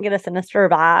 I don't get a sinister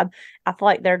vibe. I feel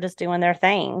like they're just doing their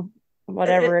thing, It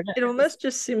whatever it it is. almost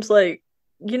just seems like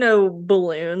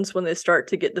balloons when they start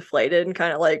to get deflated and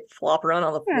kind of like flop around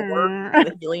on the floor and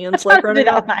the helium's like I did running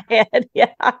that off. in my head.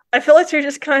 Yeah. I feel like they're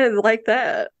just kind of like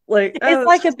that. Like, It's oh, it's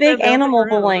like a just kind big of bouncing animal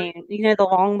around. balloon, the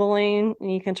long balloon,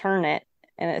 and you can turn it,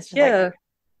 and it's just like Yeah.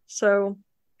 So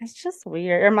it's just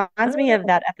weird. It I reminds don't me of know.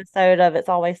 that episode of It's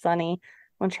Always Sunny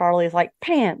when Charlie's like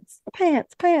pants,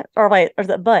 pants, pants, or wait, or is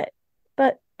it butt?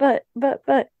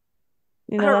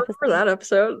 You I know don't that episode? remember that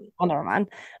episode. Oh, never mind.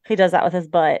 He does that with his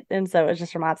butt, and so it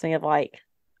just reminds me of like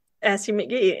Assy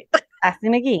McGee. Ashley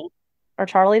McGee or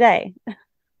Charlie Day.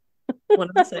 One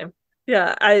of the same.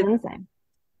 Yeah, One the same.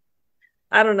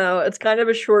 I don't know. It's kind of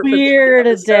a short but sweet Weird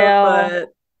episode, Adele. but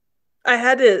I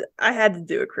had to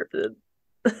do a cryptid.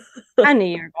 I knew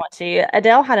you were going to.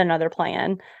 Adele had another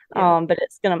plan, Yeah. but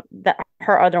it's gonna that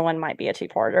her other one might be a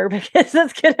two-parter because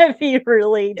it's gonna be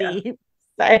really Yeah. deep.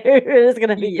 So it's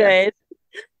gonna be Yes. good.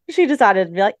 She decided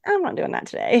to be like, I'm not doing that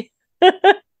today.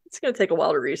 It's gonna take a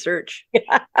while to research.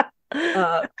 But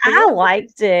I yeah.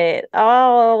 liked it.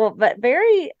 Oh, but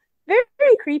very, very,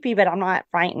 very creepy, but I'm not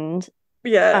frightened.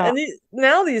 Yeah, Uh, and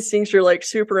now these things are like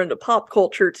super into pop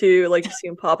culture too. Like you see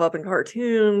them pop up in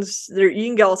cartoons. There, you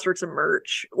can get all sorts of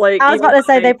merch. Like I was even about to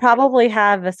say they probably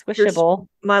have a here's squishable.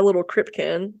 my little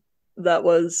Cryptkin that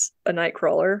was a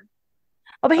Nightcrawler.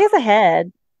 Oh, but he has a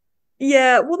head.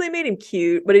 Yeah, well, they made him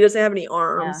cute, but he doesn't have any Yeah.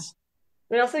 arms.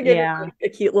 They also gave him Yeah. like a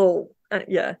cute little,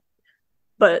 yeah.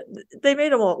 But they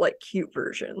made them all like cute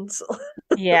versions.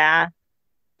 Yeah.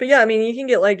 But yeah, I mean, you can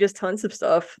get like just tons of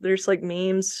stuff. There's like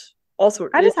memes, all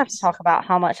sorts. I just It's have to just talk about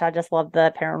how much I just love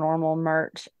the paranormal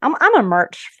merch. I'm a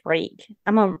merch freak.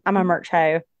 I'm a merch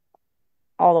hoe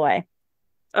all the way.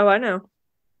 oh, I know.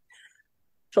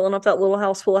 Filling up that little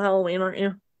house full of Halloween, aren't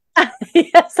you?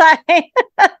 Yes, I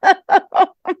am.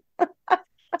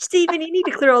 Steven, you need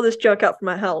to clear all this junk out from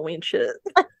my Halloween shit.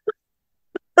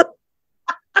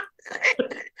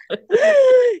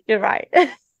 You're right.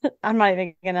 I'm not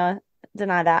even gonna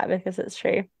deny that because it's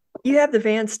true. You have the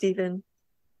van, Steven.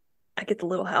 I get the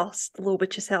little house, the little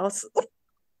witch's house.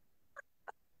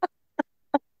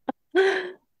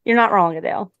 You're not wrong,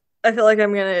 Adele. I feel like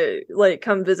I'm gonna like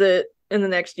come visit in the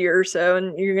next year or so,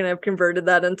 and you're gonna have converted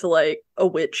that into like a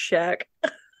witch shack.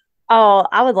 Oh,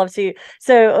 I would love to.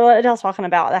 So Adele's talking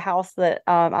about the house that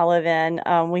I live in.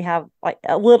 We have like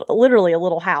literally a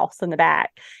little house in the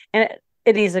back, and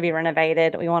it needs to be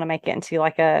renovated. We want to make it into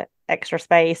like a extra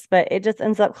space, but it just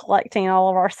ends up collecting all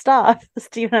of our stuff.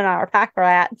 Steven and I are pack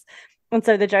rats, and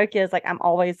so the joke is like I'm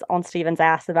always on Steven's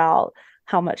ass about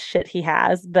how much shit he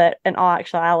has, but in all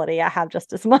actuality, I have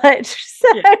just as much. So,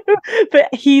 Yeah.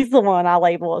 but he's the one I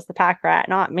label as the pack rat,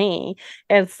 not me.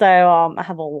 And so I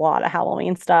have a lot of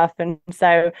Halloween stuff. And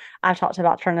so I've talked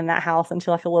about turning that house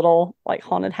into like a little like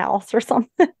haunted house or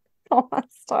something. All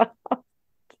that stuff.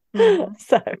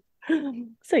 Mhm.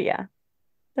 So yeah,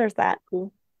 there's that.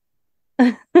 Cool.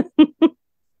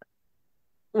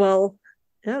 Well,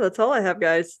 yeah, that's all I have,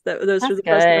 guys. Those are That's the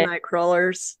Fresno good.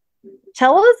 Nightcrawlers.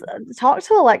 Tell us, talk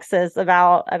to Alexis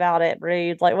about it,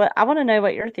 Rude. Like what I want to know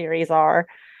what your theories are.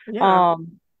 Yeah.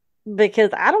 Um,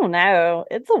 because I don't know.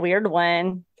 It's a weird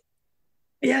one.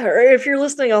 Yeah, or if you're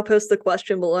listening, I'll post the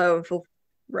question below and feel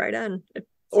right in.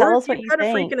 Or Tell if us what you've you had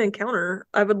a think. freaking encounter,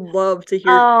 I would love to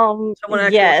hear someone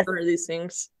actually Yes, encounter these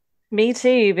things. me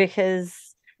too, because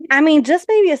I mean, just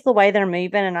maybe it's the way they're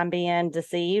moving and I'm being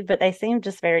deceived, but they seem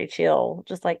just very chill.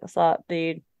 Just like, what's up,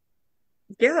 dude?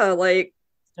 Yeah, like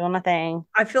Doing my thing.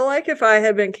 I feel like if I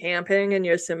had been camping in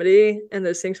Yosemite and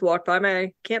those things walked by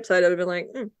my campsite, I'd have been like,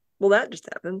 well, that just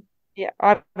happened. Yeah.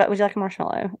 I bet, would you like a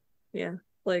marshmallow? Yeah,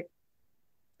 like,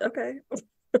 okay.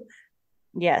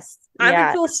 Yes. I would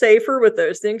Yeah. feel safer with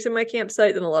those things in my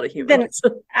campsite than a lot of Then humans.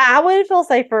 I would feel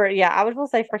safer. Yeah, I would feel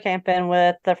safer camping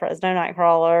with the Fresno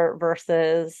Nightcrawler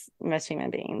versus most human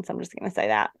beings. I'm just gonna say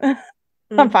that. I'm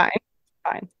Mm. fine.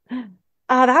 Fine.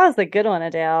 Oh, that was a good one,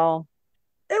 Adele.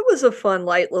 It was a fun,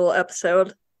 light little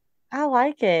episode. I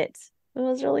like it. It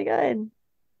was really good.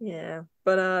 Yeah,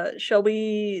 but shall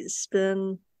we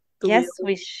spin the Yes, wheel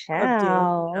we of doom?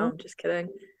 No, shall. I'm just kidding.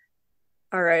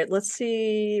 All right, let's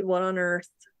see what on earth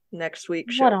next week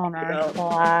What shall on we earth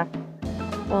talk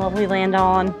will about. we land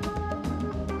on?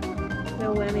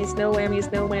 No whammies, no whammies,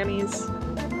 no whammies.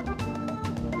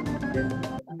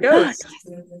 Ghost.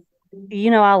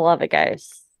 You know I love a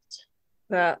ghost.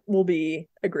 That will be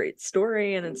a great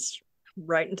story, and it's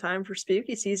right in time for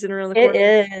spooky season around the It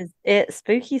corner. is. It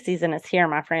spooky season is here,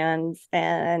 my friends,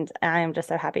 and I am just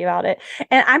so happy about it.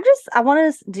 And I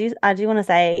do want to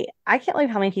say I can't believe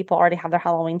how many people already have their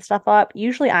Halloween stuff up.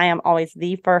 Usually I am always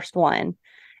the first one,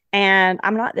 and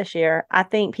I'm not this year. I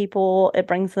think people it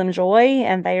brings them joy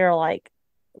and they are like,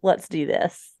 let's do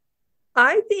this.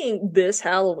 I think this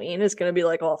Halloween is going to be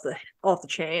like off the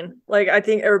chain. Like I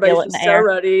think everybody's Feel it in just the so air.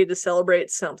 ready to celebrate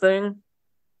something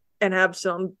and have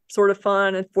some sort of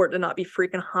fun and for it to not be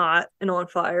freaking hot and on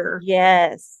fire.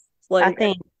 Yes. I Like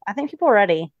think I think people are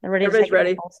ready. They're ready to everybody's take it to the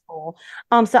ready. old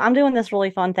school. So I'm doing this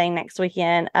really fun thing next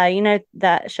weekend. You know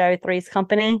that show Three's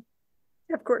Company?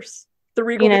 Yeah, of course. The You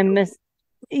Regal know,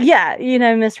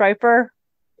 Dude. Miss Roper.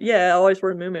 Yeah, I always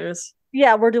wear moo-moos.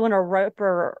 Yeah, we're doing a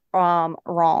Roper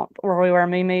romp where we wear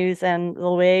muumuus and the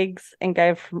wigs and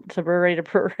go to brewery to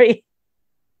brewery.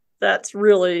 That's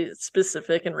really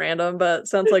specific and random, but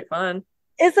sounds like fun.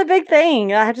 It's a big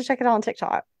thing. I have to check it out on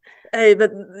TikTok. Hey,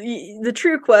 but the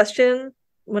true question,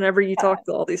 whenever you talk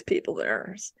to all these people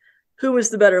there, is who was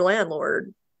the better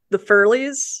landlord? The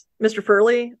Furleys, Mr.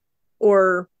 Furley,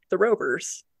 or the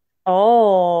Ropers?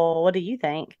 Oh, what do you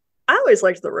think? I always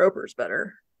liked the Ropers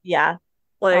better. Yeah,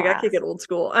 Like I'll I could ask. get old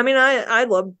school. I mean, I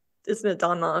love, isn't it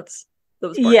Don Knotts that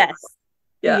was part of it? Yes,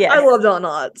 Yeah, I yes, love Don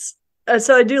Knotts.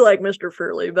 So I do like Mr.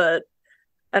 Furley, but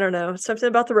I don't know. Something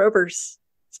about the Ropers,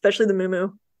 especially the Moo.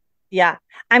 yeah.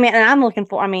 I mean, and I'm looking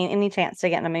for. I mean, any chance to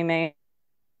get in a moo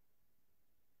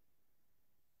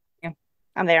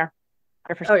I'm there.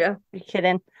 Oh yeah, Are you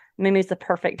kidding? Mumu's the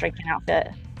perfect drinking outfit.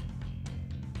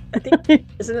 I think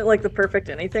isn't it like the perfect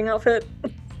anything outfit?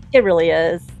 It really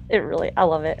is. I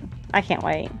love it. I can't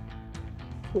wait.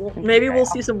 Well, maybe we'll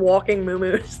see some walking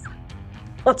moo-moos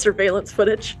on surveillance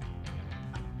footage.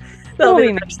 That'll be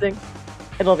the next thing.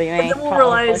 It'll be me. And then we'll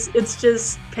realize it's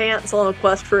just pants on a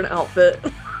quest for an outfit.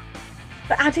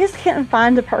 But I just can't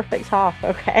find the perfect top,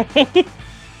 okay?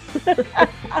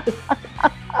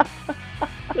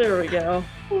 There we go.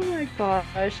 Oh my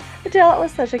gosh. Adele, it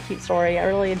was such a cute story. I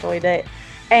really enjoyed it.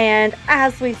 And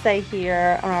as we say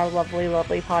here on our lovely,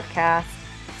 lovely podcast,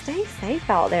 stay safe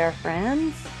out there,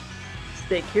 friends.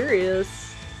 Stay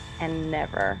curious. And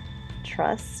never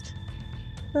trust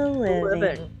the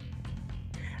living.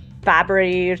 Bye,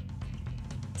 Breed.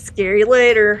 Scary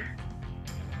later.